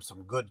get them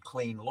some good,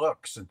 clean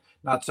looks. And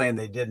not saying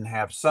they didn't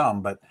have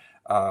some, but,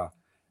 I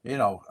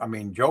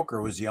mean,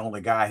 Joker was the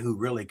only guy who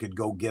really could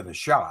go get a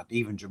shot.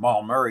 Even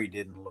Jamal Murray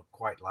didn't look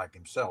quite like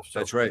himself. So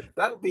That's right.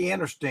 that'll be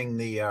interesting.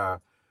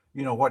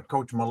 What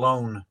Coach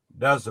Malone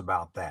does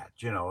about that,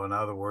 in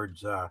other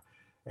words,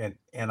 and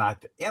I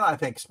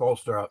think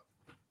Spoelstra,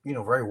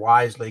 very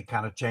wisely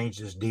kind of changed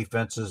his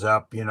defenses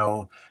up,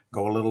 go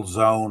a little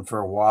zone for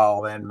a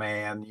while, then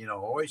man,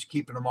 always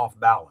keeping them off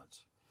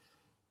balance.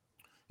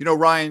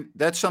 Ryan,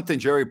 that's something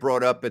Jerry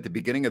brought up at the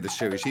beginning of the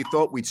series. He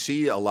thought we'd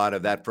see a lot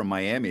of that from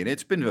Miami, and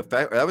it's been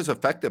that was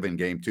effective in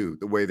game 2,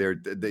 the way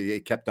they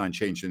kept on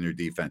changing their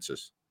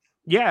defenses.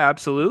 Yeah,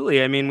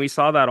 absolutely. I mean, we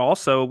saw that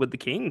also with the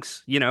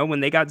Kings.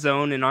 When they got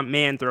zone and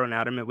man thrown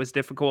at them, it was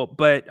difficult.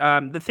 But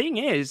the thing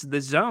is,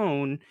 the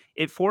zone,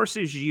 it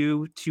forces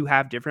you to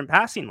have different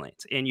passing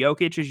lanes. And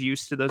Jokic is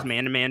used to those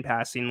man-to-man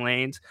passing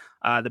lanes.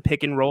 The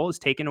pick and roll is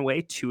taken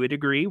away to a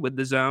degree with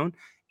the zone.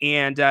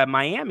 And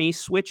Miami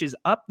switches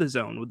up the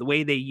zone with the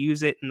way they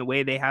use it and the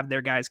way they have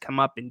their guys come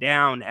up and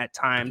down at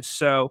times.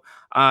 So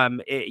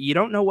you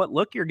don't know what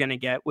look you're going to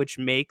get, which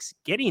makes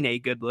getting a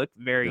good look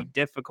very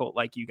difficult,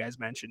 like you guys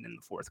mentioned in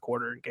the fourth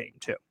quarter in game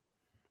 2.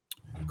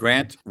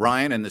 Grant,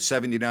 Ryan, and the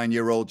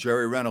 79-year-old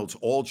Jerry Reynolds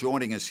all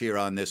joining us here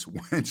on this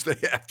Wednesday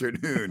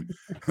afternoon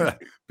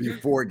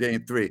before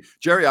game 3.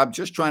 Jerry, I'm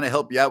just trying to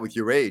help you out with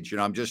your age.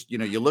 I'm just,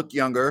 you look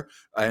younger,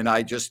 and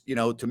I just,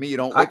 to me, you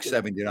don't look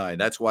 79.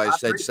 That's why I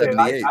said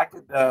 78.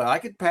 I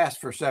could pass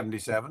for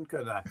 77,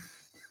 couldn't I?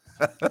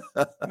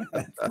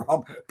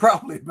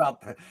 Probably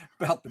about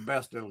the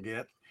best it'll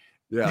get.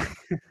 Yeah.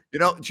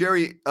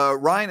 Jerry,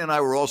 Ryan and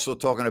I were also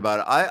talking about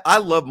it. I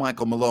love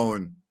Michael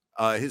Malone.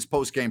 His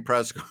post-game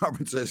press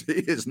conference says he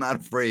is not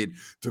afraid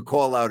to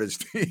call out his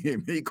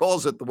team. He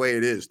calls it the way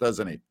it is,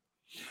 doesn't he?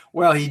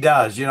 Well, he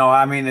does.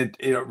 I mean,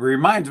 it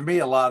reminds me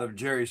a lot of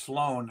Jerry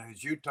Sloan,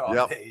 his Utah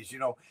Yep. days.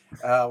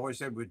 What I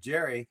said with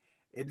Jerry,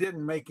 it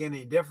didn't make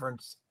any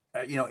difference.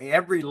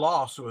 Every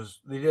loss was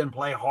they didn't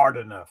play hard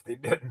enough. They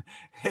didn't.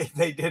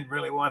 They didn't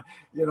really want.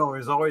 It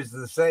was always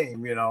the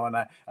same. And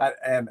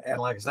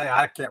like I say,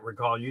 I can't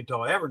recall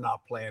Utah ever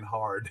not playing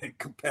hard and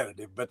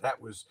competitive. But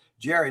that was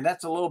Jerry. And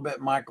that's a little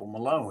bit Michael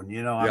Malone.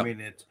 I Yep.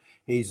 mean,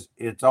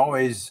 it's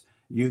always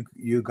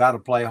you got to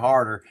play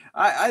harder.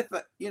 I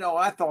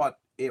thought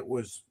it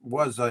was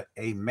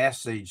a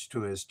message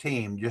to his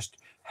team just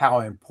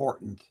how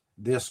important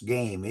this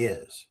game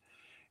is.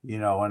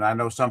 And I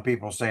know some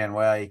people saying,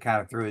 well, he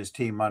kind of threw his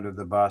team under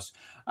the bus.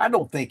 I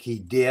don't think he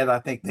did. I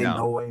think they No.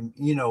 know him.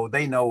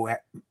 They know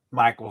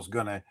Michael's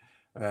going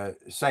to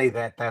say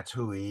that that's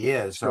who he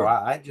is. So Sure.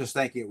 I just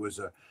think it was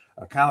a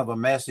kind of a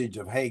message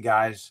of, hey,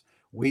 guys,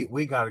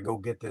 we got to go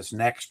get this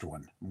next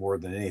one more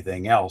than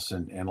anything else.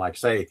 And like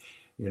say,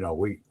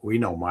 we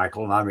know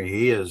Michael, and I mean,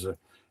 he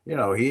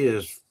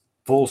is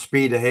full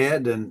speed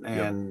ahead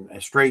and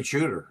a straight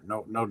shooter.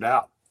 No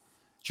doubt.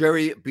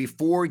 Jerry,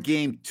 before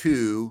game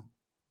 2,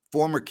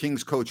 former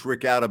Kings coach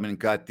Rick Adelman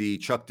got the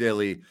Chuck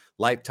Daly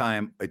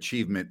Lifetime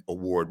Achievement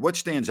Award. What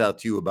stands out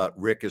to you about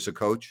Rick as a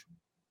coach?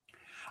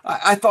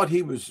 I thought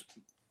he was,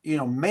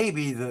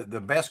 maybe the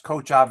best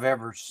coach I've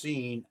ever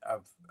seen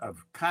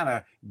of kind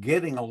of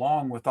getting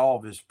along with all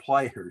of his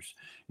players.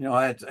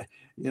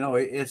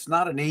 It's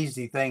not an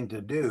easy thing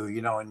to do,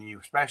 and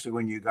especially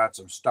when you got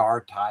some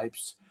star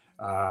types,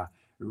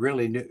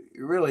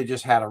 really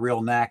just had a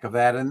real knack of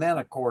that. And then,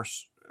 of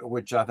course,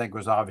 which I think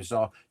was obvious,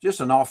 just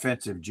an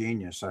offensive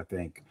genius, I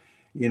think.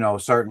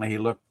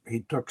 Certainly he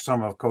took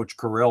some of Coach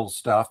Carrill's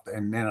stuff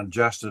and then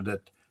adjusted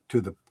it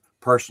to the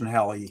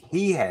personnel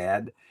he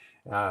had.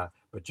 But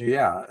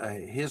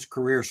his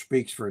career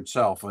speaks for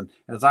itself. And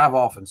as I've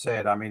often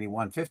said, I mean, he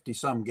won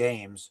 50-some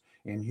games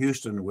in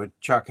Houston with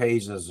Chuck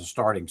Hayes as a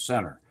starting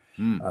center.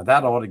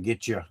 That ought to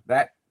get you.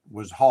 That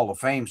was Hall of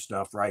Fame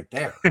stuff right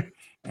there.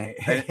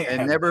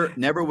 and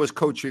never was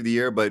Coach of the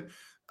Year, but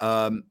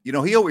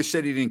he always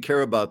said he didn't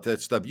care about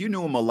that stuff. You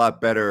knew him a lot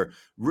better.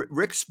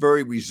 Rick's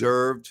very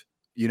reserved.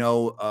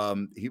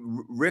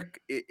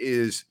 Rick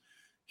is.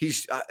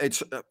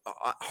 It's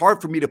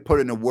hard for me to put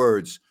into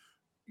words.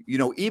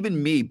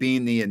 Even me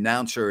being the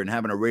announcer and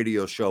having a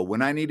radio show,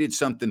 when I needed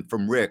something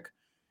from Rick,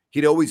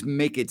 he'd always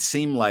make it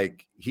seem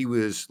like he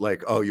was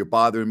like, "Oh, you're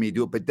bothering me,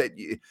 do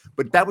it."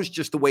 But that was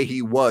just the way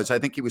he was. I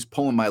think he was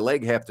pulling my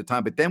leg half the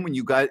time. But then when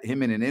you got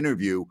him in an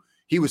interview,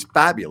 he was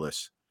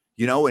fabulous,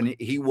 and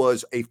he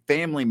was a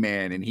family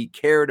man, and he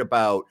cared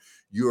about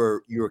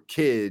your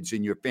kids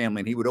and your family.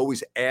 And he would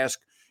always ask,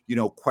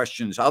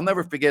 questions. I'll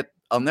never forget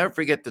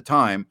the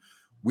time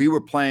we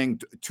were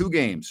playing 2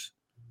 games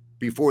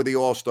before the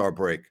All-Star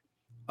break.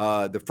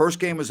 The first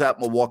game was at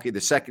Milwaukee.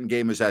 The second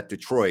game was at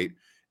Detroit.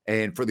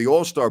 And for the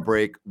All-Star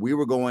break, we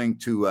were going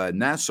to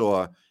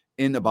Nassau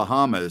in the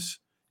Bahamas.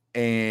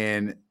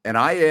 And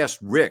I asked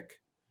Rick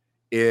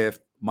if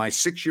my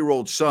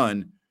 6-year-old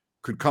son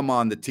could come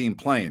on the team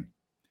playing.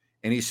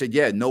 And he said,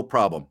 yeah, no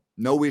problem.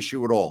 No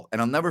issue at all.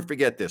 And I'll never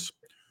forget this.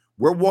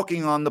 We're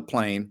walking on the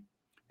plane.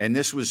 And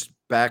this was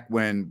back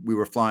when we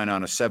were flying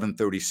on a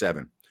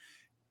 737.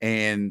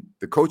 And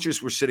the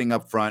coaches were sitting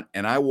up front,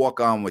 and I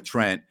walk on with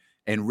Trent,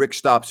 and Rick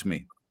stops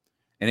me.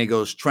 And he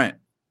goes, Trent,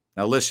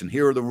 now listen,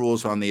 here are the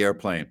rules on the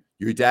airplane.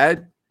 Your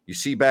dad, you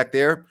see back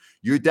there,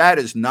 your dad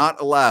is not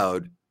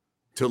allowed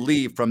to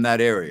leave from that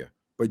area.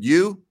 But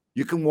you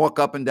can walk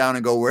up and down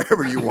and go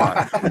wherever you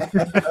want. That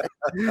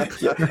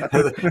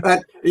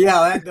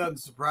doesn't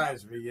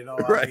surprise me,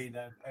 Right. I mean,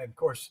 and of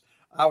course,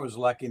 I was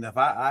lucky enough.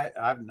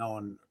 I've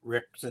known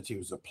Rick since he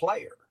was a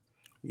player.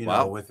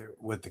 Wow.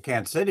 With the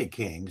Kansas City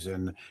Kings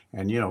and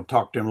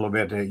talked to him a little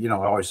bit. I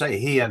always say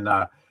he and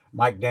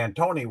Mike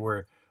D'Antoni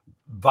were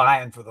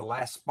vying for the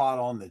last spot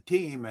on the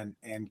team, and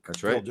That's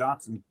Phil right.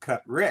 Johnson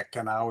cut Rick,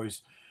 and I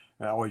always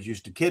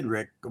used to kid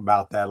Rick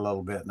about that a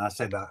little bit. And I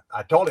said,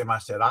 I told him,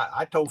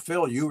 I told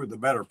Phil you were the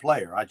better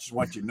player. I just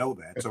want you to know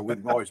that, so we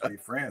can always be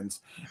friends.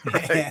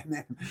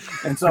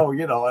 and so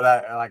and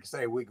I like I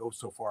say, we go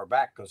so far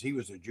back because he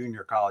was a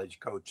junior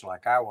college coach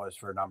like I was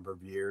for a number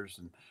of years,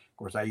 and of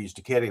course, I used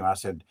to kid him. I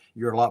said,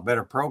 "You're a lot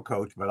better pro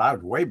coach, but I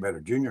was way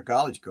better junior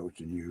college coach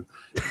than you."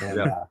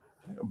 And,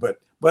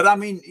 but I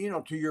mean,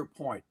 to your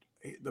point,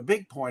 the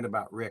big point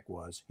about Rick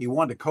was he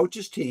wanted to coach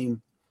his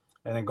team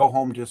and then go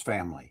home to his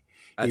family.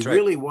 That's he right.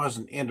 really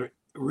wasn't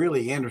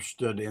really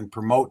interested in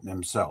promoting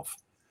himself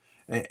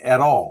at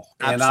all.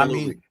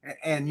 Absolutely.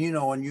 And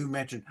and you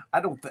mentioned,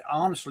 I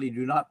honestly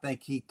do not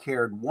think he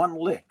cared one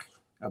lick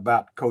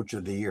about Coach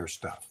of the Year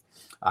stuff.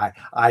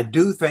 I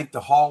do think the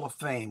Hall of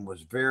Fame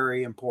was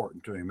very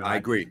important to him. And I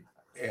agree.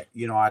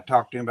 I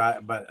talked to him about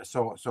it, but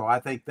so I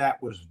think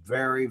that was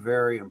very,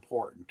 very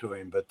important to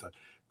him. But the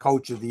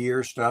Coach of the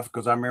Year stuff,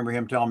 because I remember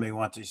him telling me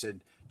once, he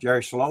said,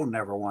 Jerry Sloan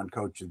never won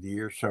Coach of the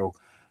Year, so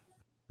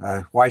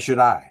why should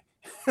I?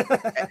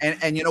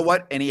 and you know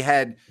what? And he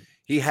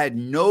had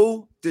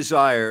no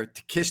desire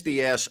to kiss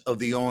the ass of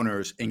the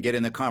owners and get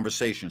in the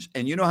conversations.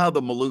 And you know how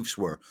the Maloofs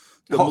were.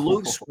 The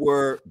Maloofs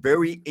were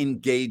very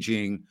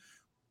engaging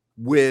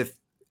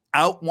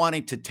without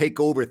wanting to take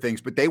over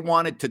things, but they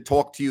wanted to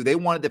talk to you. They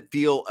wanted to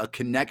feel a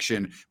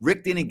connection.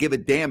 Rick didn't give a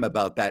damn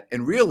about that.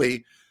 And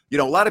really, a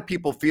lot of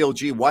people feel,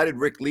 gee, why did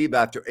Rick leave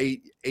after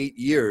eight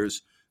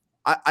years?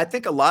 I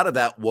think a lot of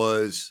that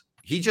was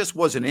he just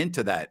wasn't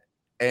into that.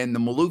 And the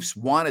Maloofs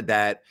wanted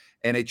that,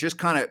 and it just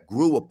kind of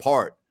grew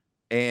apart.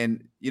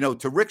 And,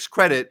 to Rick's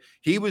credit,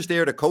 he was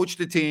there to coach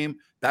the team.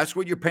 That's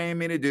what you're paying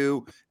me to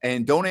do.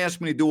 And don't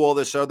ask me to do all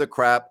this other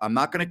crap. I'm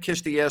not going to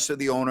kiss the ass of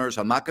the owners.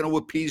 I'm not going to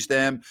appease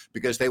them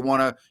because they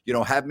want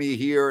to, have me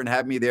here and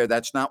have me there.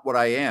 That's not what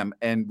I am.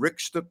 And Rick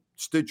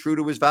stood true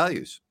to his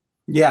values.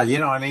 Yeah,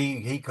 and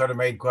he could have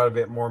made quite a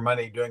bit more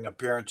money doing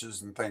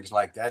appearances and things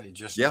like that. He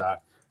just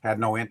had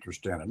no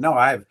interest in it.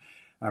 No,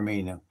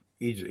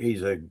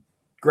 he's a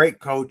great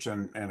coach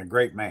and a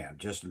great man.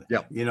 Just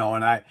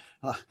and I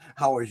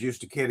always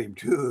used to kid him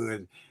too.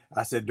 And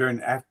I said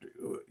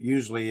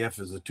usually if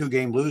it's a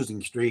 2-game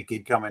losing streak,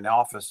 he'd come in the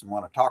office and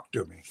want to talk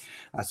to me.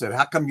 I said,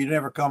 "How come you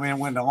never come in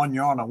when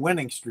you're on a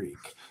winning streak?"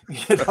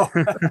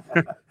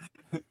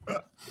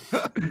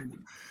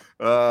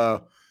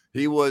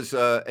 He was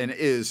and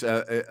is.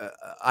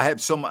 I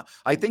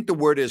think the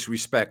word is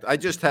respect. I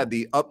just have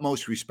the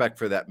utmost respect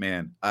for that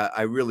man.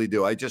 I really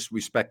do. I just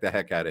respect the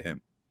heck out of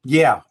him.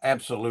 Yeah,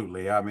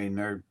 absolutely. I mean,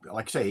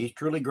 like I say, he's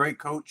truly a great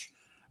coach.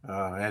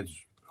 As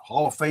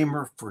Hall of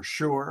Famer for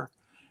sure,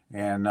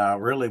 and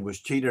really was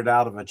cheated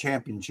out of a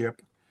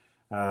championship.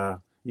 With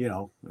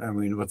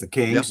the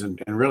Kings,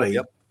 and really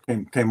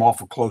came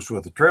awful close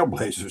with the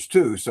Trailblazers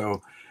too.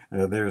 So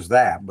there's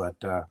that. But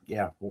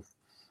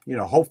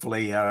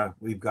hopefully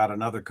we've got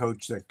another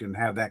coach that can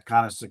have that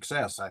kind of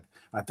success.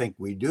 I think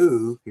we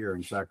do here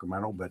in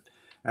Sacramento, but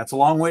that's a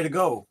long way to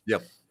go.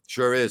 Yep,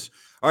 sure is.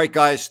 All right,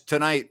 guys,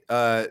 tonight,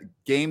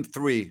 game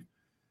 3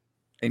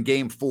 and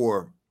game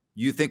 4.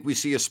 You think we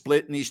see a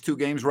split in these 2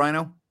 games,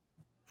 Rhino?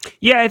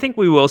 Yeah, I think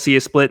we will see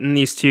a split in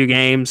these 2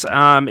 games.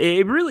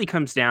 It really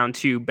comes down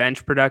to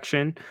bench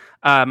production.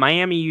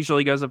 Miami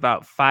usually goes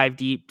about 5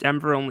 deep,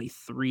 Denver only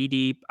 3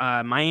 deep.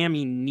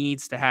 Miami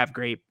needs to have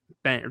great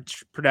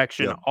bench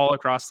production all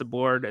across the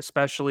board,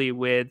 especially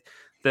with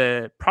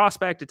the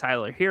prospect of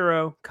Tyler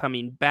Hero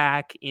coming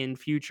back in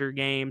future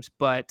games.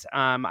 But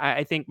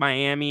I think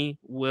Miami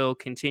will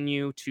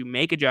continue to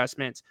make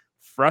adjustments,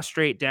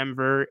 frustrate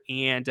Denver,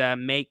 and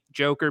make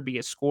Joker be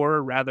a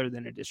scorer rather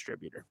than a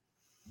distributor.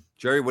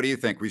 Jerry, what do you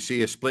think? We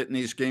see a split in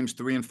these games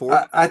 3 and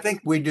 4? I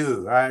think we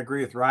do. I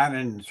agree with Ryan,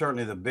 and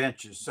certainly the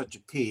bench is such a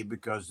key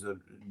because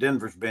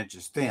Denver's bench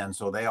is thin,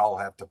 so they all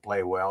have to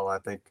play well. I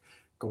think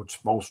Coach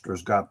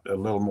Spoelstra's got a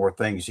little more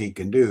things he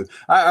can do.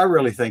 I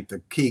really think the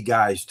key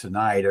guys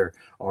tonight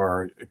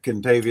are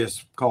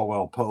Kentavious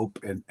Caldwell-Pope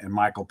and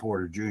Michael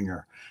Porter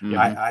Jr. Mm-hmm.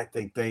 I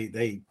think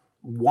they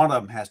one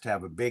of them has to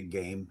have a big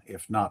game,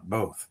 if not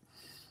both.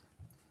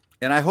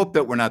 And I hope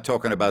that we're not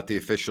talking about the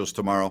officials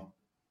tomorrow.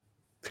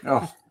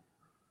 Oh,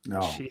 no.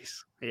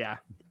 Jeez. Yeah.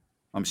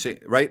 I'm saying,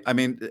 right? I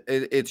mean,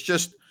 it's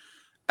just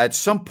at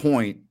some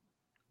point,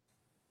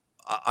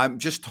 I'm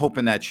just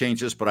hoping that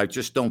changes, but I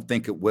just don't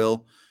think it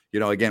will.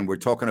 Again, we're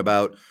talking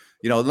about,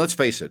 let's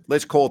face it,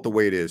 let's call it the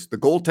way it is. The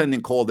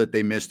goaltending call that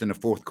they missed in the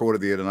 4th quarter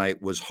the other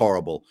night was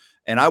horrible.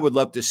 And I would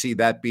love to see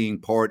that being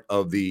part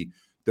of the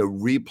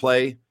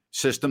replay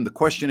system. The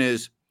question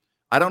is,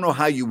 I don't know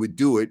how you would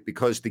do it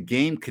because the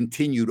game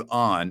continued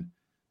on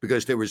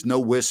because there was no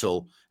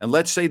whistle. And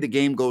let's say the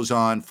game goes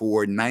on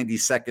for 90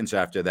 seconds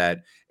after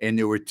that, and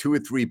there were 2 or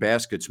 3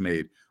 baskets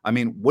made. I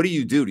mean, what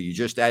do? Do you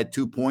just add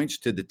 2 points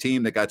to the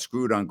team that got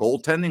screwed on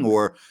goaltending?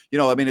 Or,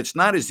 it's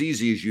not as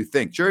easy as you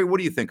think. Jerry, what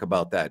do you think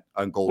about that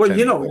on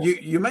goaltending? Well,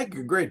 you make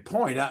a great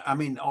point. I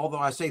mean, although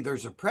I say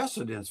there's a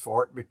precedence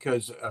for it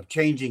because of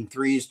changing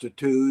 3s to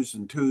 2s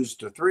and 2s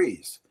to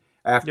 3s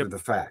after the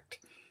fact.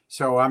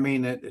 So, I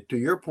mean, to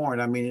your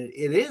point, I mean,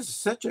 it is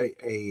such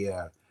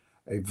a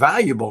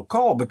valuable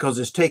call because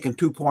it's taken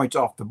 2 points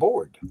off the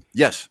board.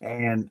 Yes.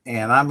 And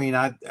I mean,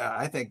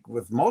 I think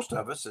with most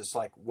of us, it's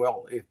like,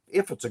 well,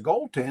 if it's a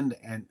goaltend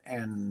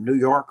and New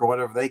York or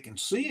whatever they can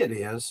see it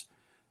is,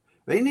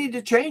 they need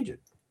to change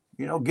it.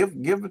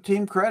 Give the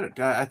team credit.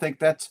 I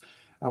think I've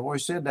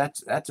always said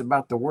that's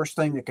about the worst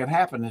thing that can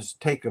happen is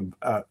take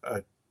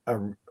a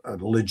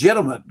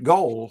legitimate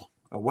goal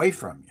away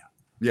from you.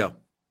 Yeah.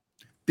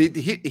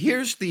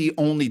 Here's the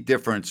only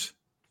difference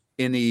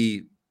in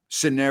the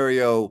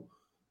scenario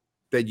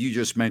that you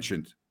just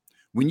mentioned.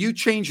 When you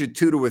change a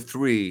 2 to a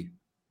 3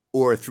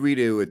 or a 3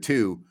 to a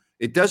 2,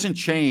 it doesn't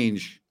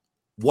change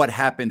what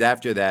happened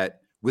after that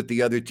with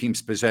the other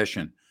team's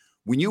possession.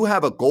 When you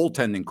have a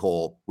goaltending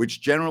call,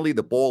 which generally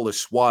the ball is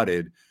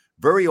swatted,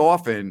 very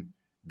often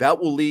that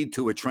will lead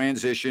to a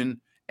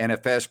transition and a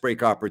fast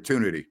break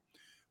opportunity,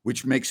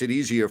 which makes it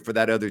easier for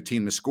that other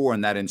team to score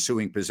in that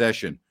ensuing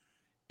possession.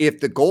 If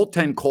the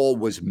goaltend call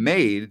was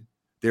made,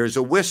 there's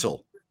a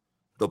whistle.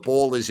 The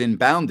ball is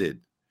inbounded.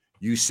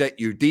 You set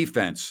your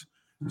defense.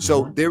 Mm-hmm.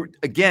 So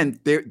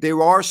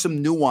there are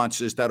some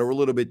nuances that are a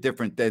little bit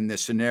different than the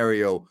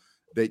scenario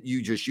that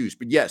you just used.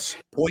 But yes,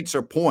 points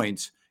are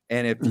points.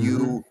 And if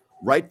you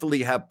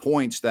rightfully have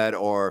points that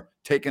are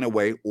taken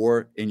away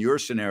or, in your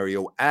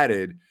scenario,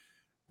 added,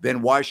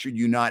 then why should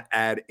you not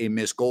add a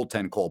missed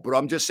goaltend call? But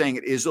I'm just saying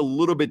it is a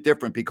little bit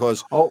different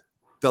because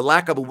the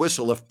lack of a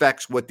whistle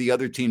affects what the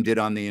other team did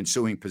on the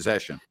ensuing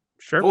possession.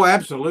 Sure. Oh,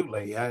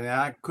 absolutely.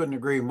 I couldn't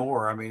agree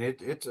more. I mean,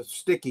 it's a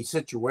sticky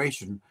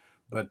situation,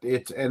 but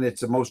it's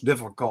the most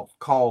difficult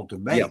call to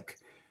make.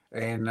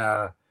 And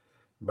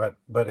but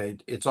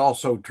it's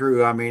also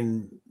true. I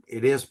mean,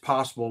 it is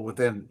possible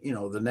within,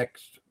 the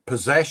next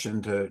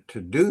possession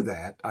to do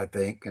that, I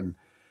think. And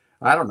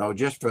I don't know,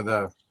 just for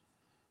the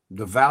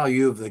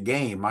value of the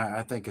game,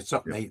 I think it's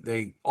something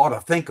they ought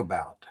to think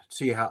about,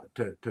 see how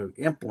to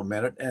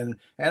implement it. And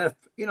if,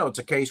 it's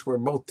a case where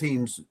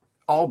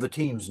all the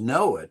teams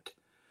know it,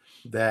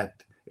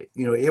 that,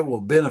 it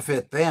will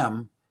benefit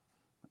them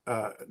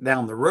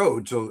down the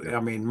road. So, I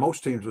mean,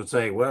 most teams would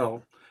say,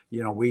 well,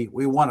 we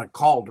want it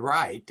called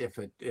right. If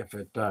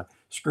it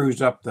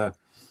screws up the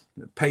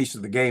pace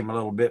of the game a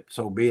little bit,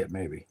 so be it,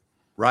 maybe.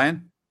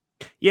 Ryan?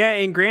 Yeah,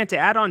 and Grant, to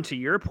add on to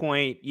your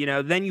point,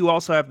 then you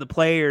also have the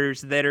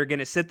players that are going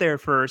to sit there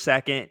for a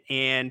second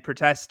and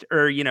protest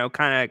or,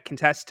 kind of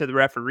contest to the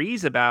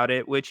referees about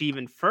it, which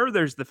even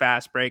furthers the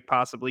fast break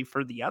possibly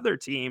for the other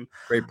team.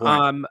 Great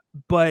point.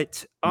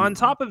 But on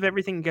top of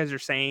everything you guys are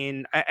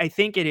saying, I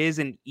think it is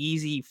an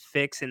easy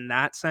fix in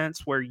that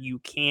sense where you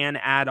can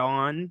add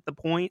on the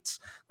points,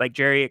 like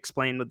Jerry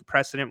explained with the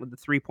precedent with the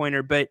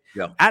 3-pointer. But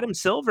Adam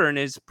Silver in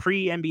his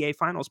pre-NBA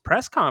Finals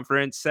press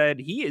conference said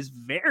he is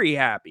very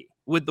happy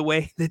with the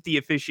way that the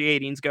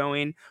officiating's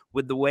going,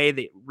 with the way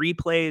that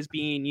replay is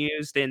being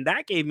used. And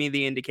that gave me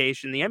the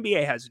indication the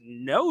NBA has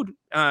no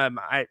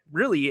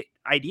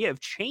idea of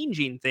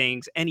changing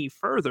things any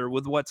further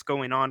with what's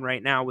going on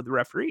right now with the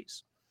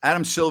referees.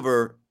 Adam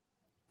Silver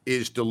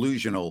is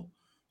delusional,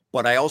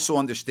 but I also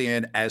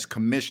understand as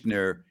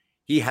commissioner,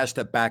 he has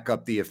to back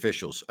up the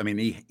officials. I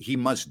mean, he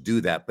must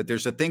do that, but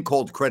there's a thing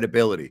called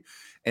credibility,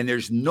 and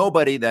there's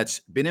nobody that's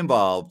been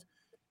involved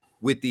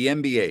with the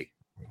NBA,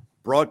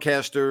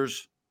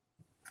 broadcasters,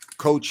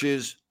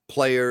 coaches,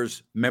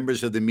 players,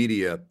 members of the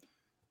media,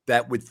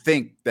 that would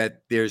think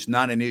that there's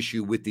not an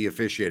issue with the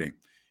officiating.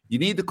 You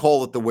need to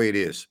call it the way it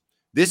is.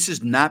 This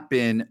has not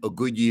been a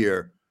good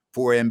year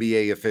for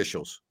NBA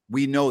officials.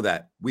 We know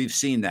that. We've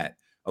seen that.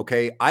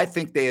 Okay. I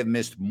think they have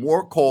missed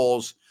more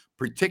calls,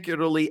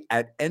 particularly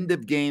at end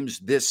of games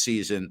this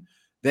season,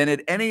 than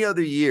at any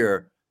other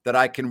year that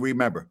I can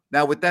remember.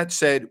 Now, with that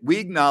said, we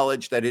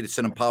acknowledge that it's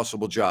an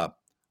impossible job.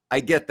 I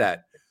get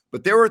that.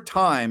 But there are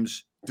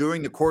times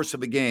during the course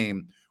of a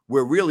game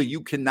where really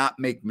you cannot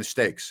make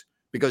mistakes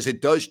because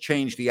it does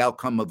change the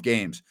outcome of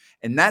games.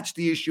 And that's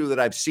the issue that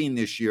I've seen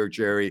this year,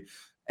 Jerry.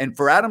 And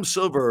for Adam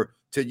Silver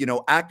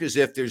to, act as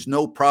if there's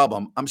no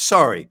problem, I'm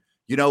sorry.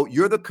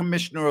 You're the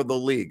commissioner of the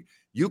league.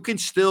 You can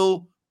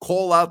still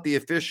call out the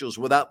officials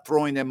without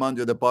throwing them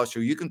under the bus,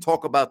 or you can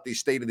talk about the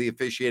state of the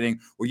officiating,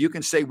 or you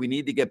can say we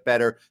need to get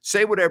better.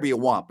 Say whatever you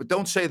want, but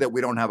don't say that we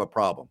don't have a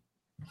problem.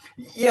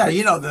 Yeah,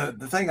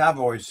 the thing I've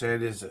always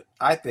said is that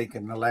I think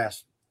in the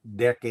last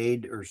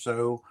decade or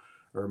so,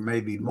 or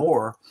maybe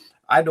more,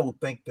 I don't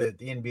think that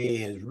the NBA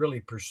has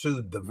really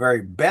pursued the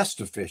very best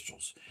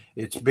officials.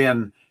 It's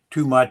been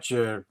too much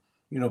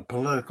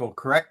political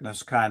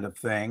correctness kind of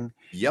thing.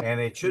 Yep. And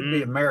it should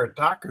be a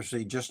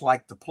meritocracy, just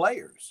like the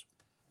players.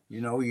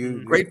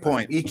 Great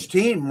point. Each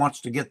team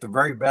wants to get the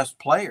very best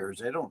players.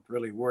 They don't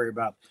really worry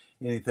about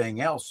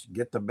anything else.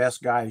 Get the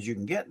best guys you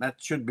can get. And that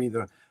should be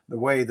the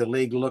way the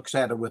league looks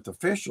at it with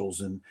officials.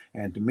 And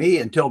to me,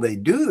 until they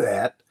do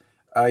that,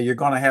 you're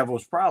going to have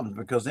those problems,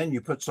 because then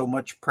you put so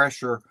much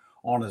pressure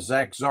on a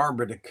Zach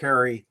Zarba to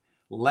carry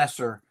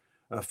lesser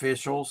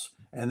officials,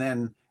 and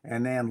then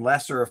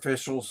lesser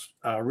officials,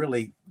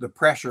 really the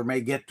pressure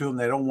may get to them.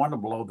 They don't want to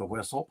blow the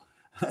whistle.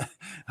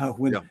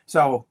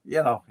 So,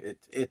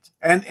 it's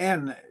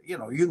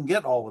you can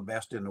get all the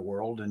best in the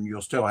world and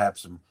you'll still have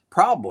some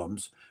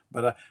problems.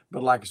 But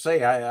like I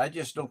say, I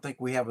just don't think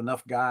we have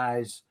enough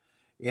guys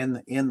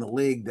in the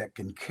league that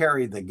can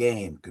carry the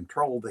game,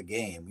 control the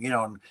game,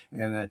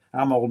 and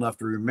I'm old enough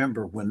to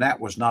remember when that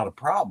was not a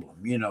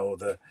problem,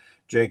 the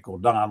Jake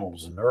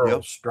O'Donnells and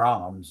Earl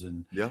Stroms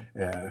and,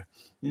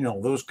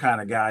 those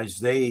kind of guys,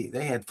 they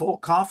had full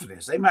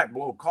confidence. They might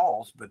blow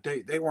calls, but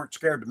they weren't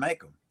scared to make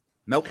them.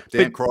 Nope.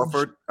 Dan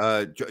Crawford,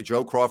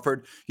 Joe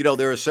Crawford.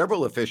 There are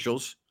several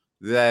officials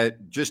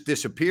that just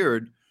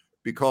disappeared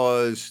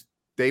because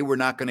they were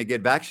not going to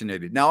get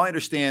vaccinated. Now, I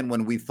understand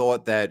when we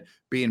thought that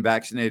being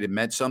vaccinated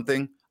meant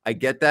something. I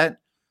get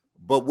that.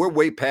 But we're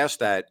way past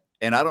that.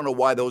 And I don't know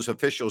why those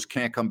officials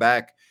can't come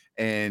back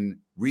and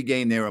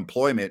regain their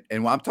employment.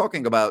 And I'm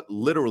talking about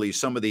literally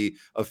some of the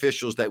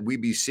officials that we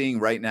be seeing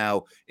right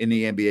now in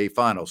the NBA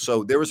Finals.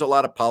 So there was a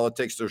lot of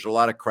politics. There's a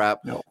lot of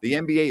crap. No. The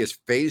NBA has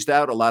phased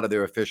out a lot of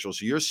their officials.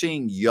 So you're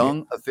seeing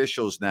young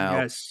officials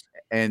now,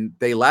 and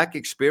they lack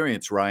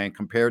experience, Ryan,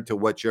 compared to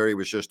what Jerry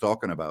was just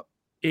talking about.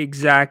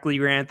 Exactly,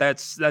 Grant.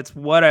 That's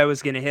what I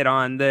was going to hit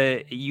on.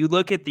 You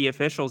look at the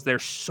officials; they're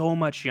so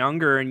much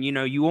younger, and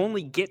you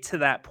only get to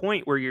that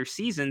point where you're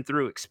seasoned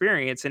through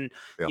experience. And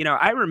Yeah.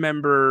 I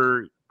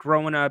remember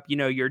growing up.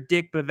 Your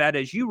Dick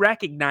Bavettas. You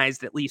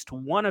recognized at least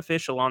one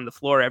official on the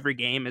floor every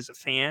game as a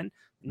fan.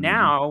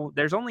 Now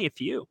there's only a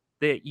few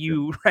that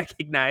you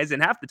recognize,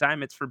 and half the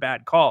time it's for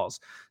bad calls.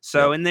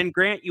 So, and then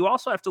Grant, you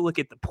also have to look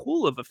at the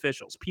pool of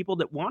officials, people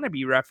that want to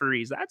be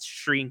referees. That's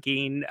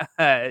shrinking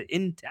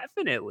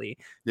indefinitely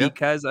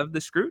because of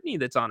the scrutiny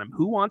that's on him.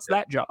 Who wants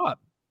that job?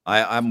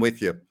 I'm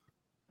with you.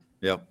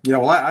 Yeah.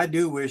 Well, I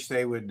do wish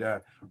they would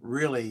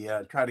really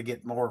try to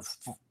get more,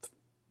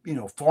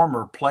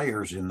 former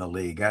players in the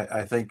league.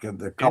 I think of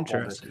the couple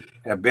that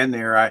have been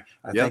there. I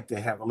think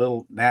they have a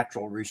little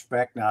natural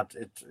respect. Now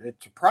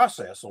it's a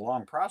process, a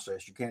long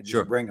process. You can't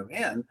just bring them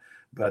in,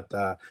 but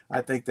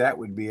I think that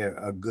would be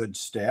a good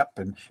step.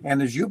 And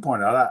as you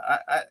point out,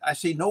 I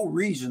see no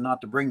reason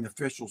not to bring the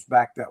officials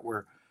back that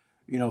were,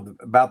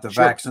 about the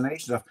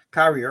vaccination stuff.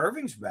 Kyrie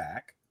Irving's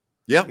back.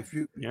 Yeah. If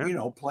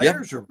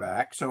players are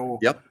back. So,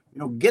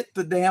 get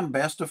the damn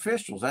best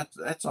officials.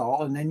 That's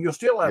all. And then you'll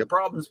still have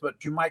problems,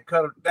 but you might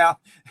cut it down.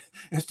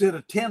 Instead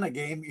of 10 a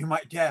game, you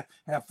might have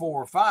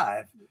 4 or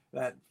 5.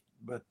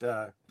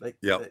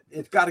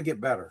 It's got to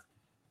get better.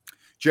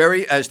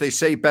 Jerry, as they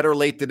say, better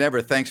late than never.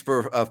 Thanks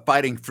for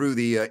fighting through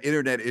the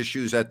internet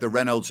issues at the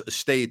Reynolds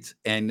estate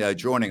and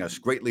joining us.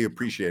 Greatly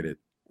appreciated.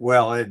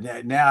 Well,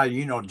 now,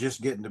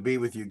 just getting to be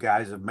with you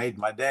guys have made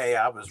my day.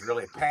 I was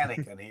really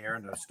panicking here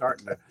and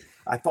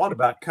I thought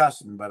about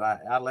cussing, but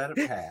I let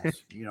it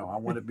pass. I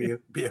want to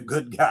be a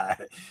good guy.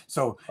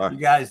 So you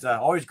guys,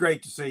 always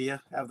great to see you.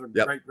 Have a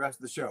great rest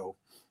of the show.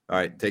 All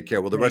right. Take care.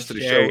 Well, the rest of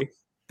the show.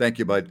 Thank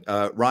you, bud.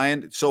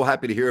 Ryan, so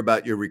happy to hear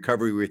about your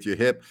recovery with your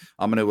hip.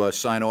 I'm going to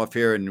sign off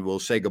here and we'll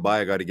say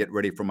goodbye. I got to get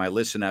ready for my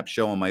Listen App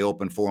show on my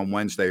Open Forum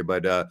Wednesday,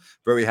 but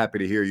very happy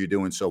to hear you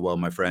doing so well,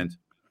 my friend.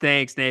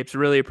 Thanks, Napes.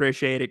 Really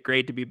appreciate it.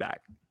 Great to be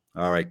back.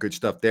 All right. Good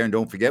stuff there. And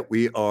don't forget,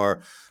 we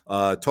are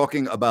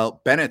talking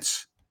about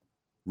Bennett's,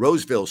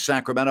 Roseville,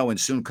 Sacramento, and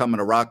soon coming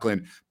to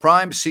Rockland.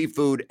 Prime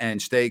Seafood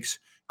and Steaks.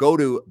 Go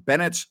to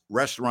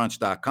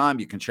Bennett'sRestaurants.com.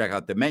 You can check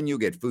out the menu,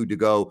 get food to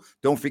go.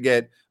 Don't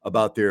forget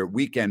about their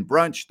weekend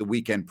brunch, the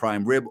weekend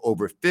prime rib,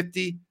 over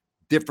 50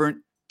 different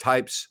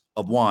types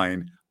of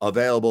wine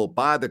available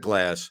by the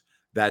glass.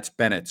 That's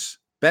Bennett's,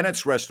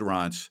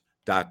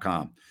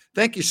 Bennett'sRestaurants.com.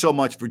 Thank you so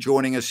much for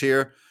joining us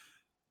here.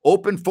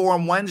 Open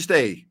Forum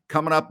Wednesday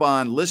coming up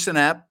on Listen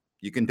App.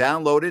 You can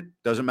download it.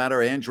 Doesn't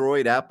matter,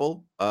 Android,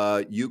 Apple.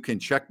 You can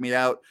check me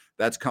out.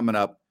 That's coming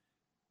up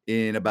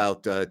in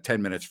about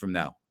 10 minutes from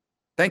now.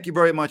 Thank you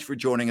very much for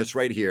joining us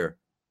right here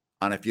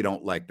on If You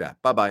Don't Like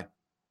That. Bye-bye.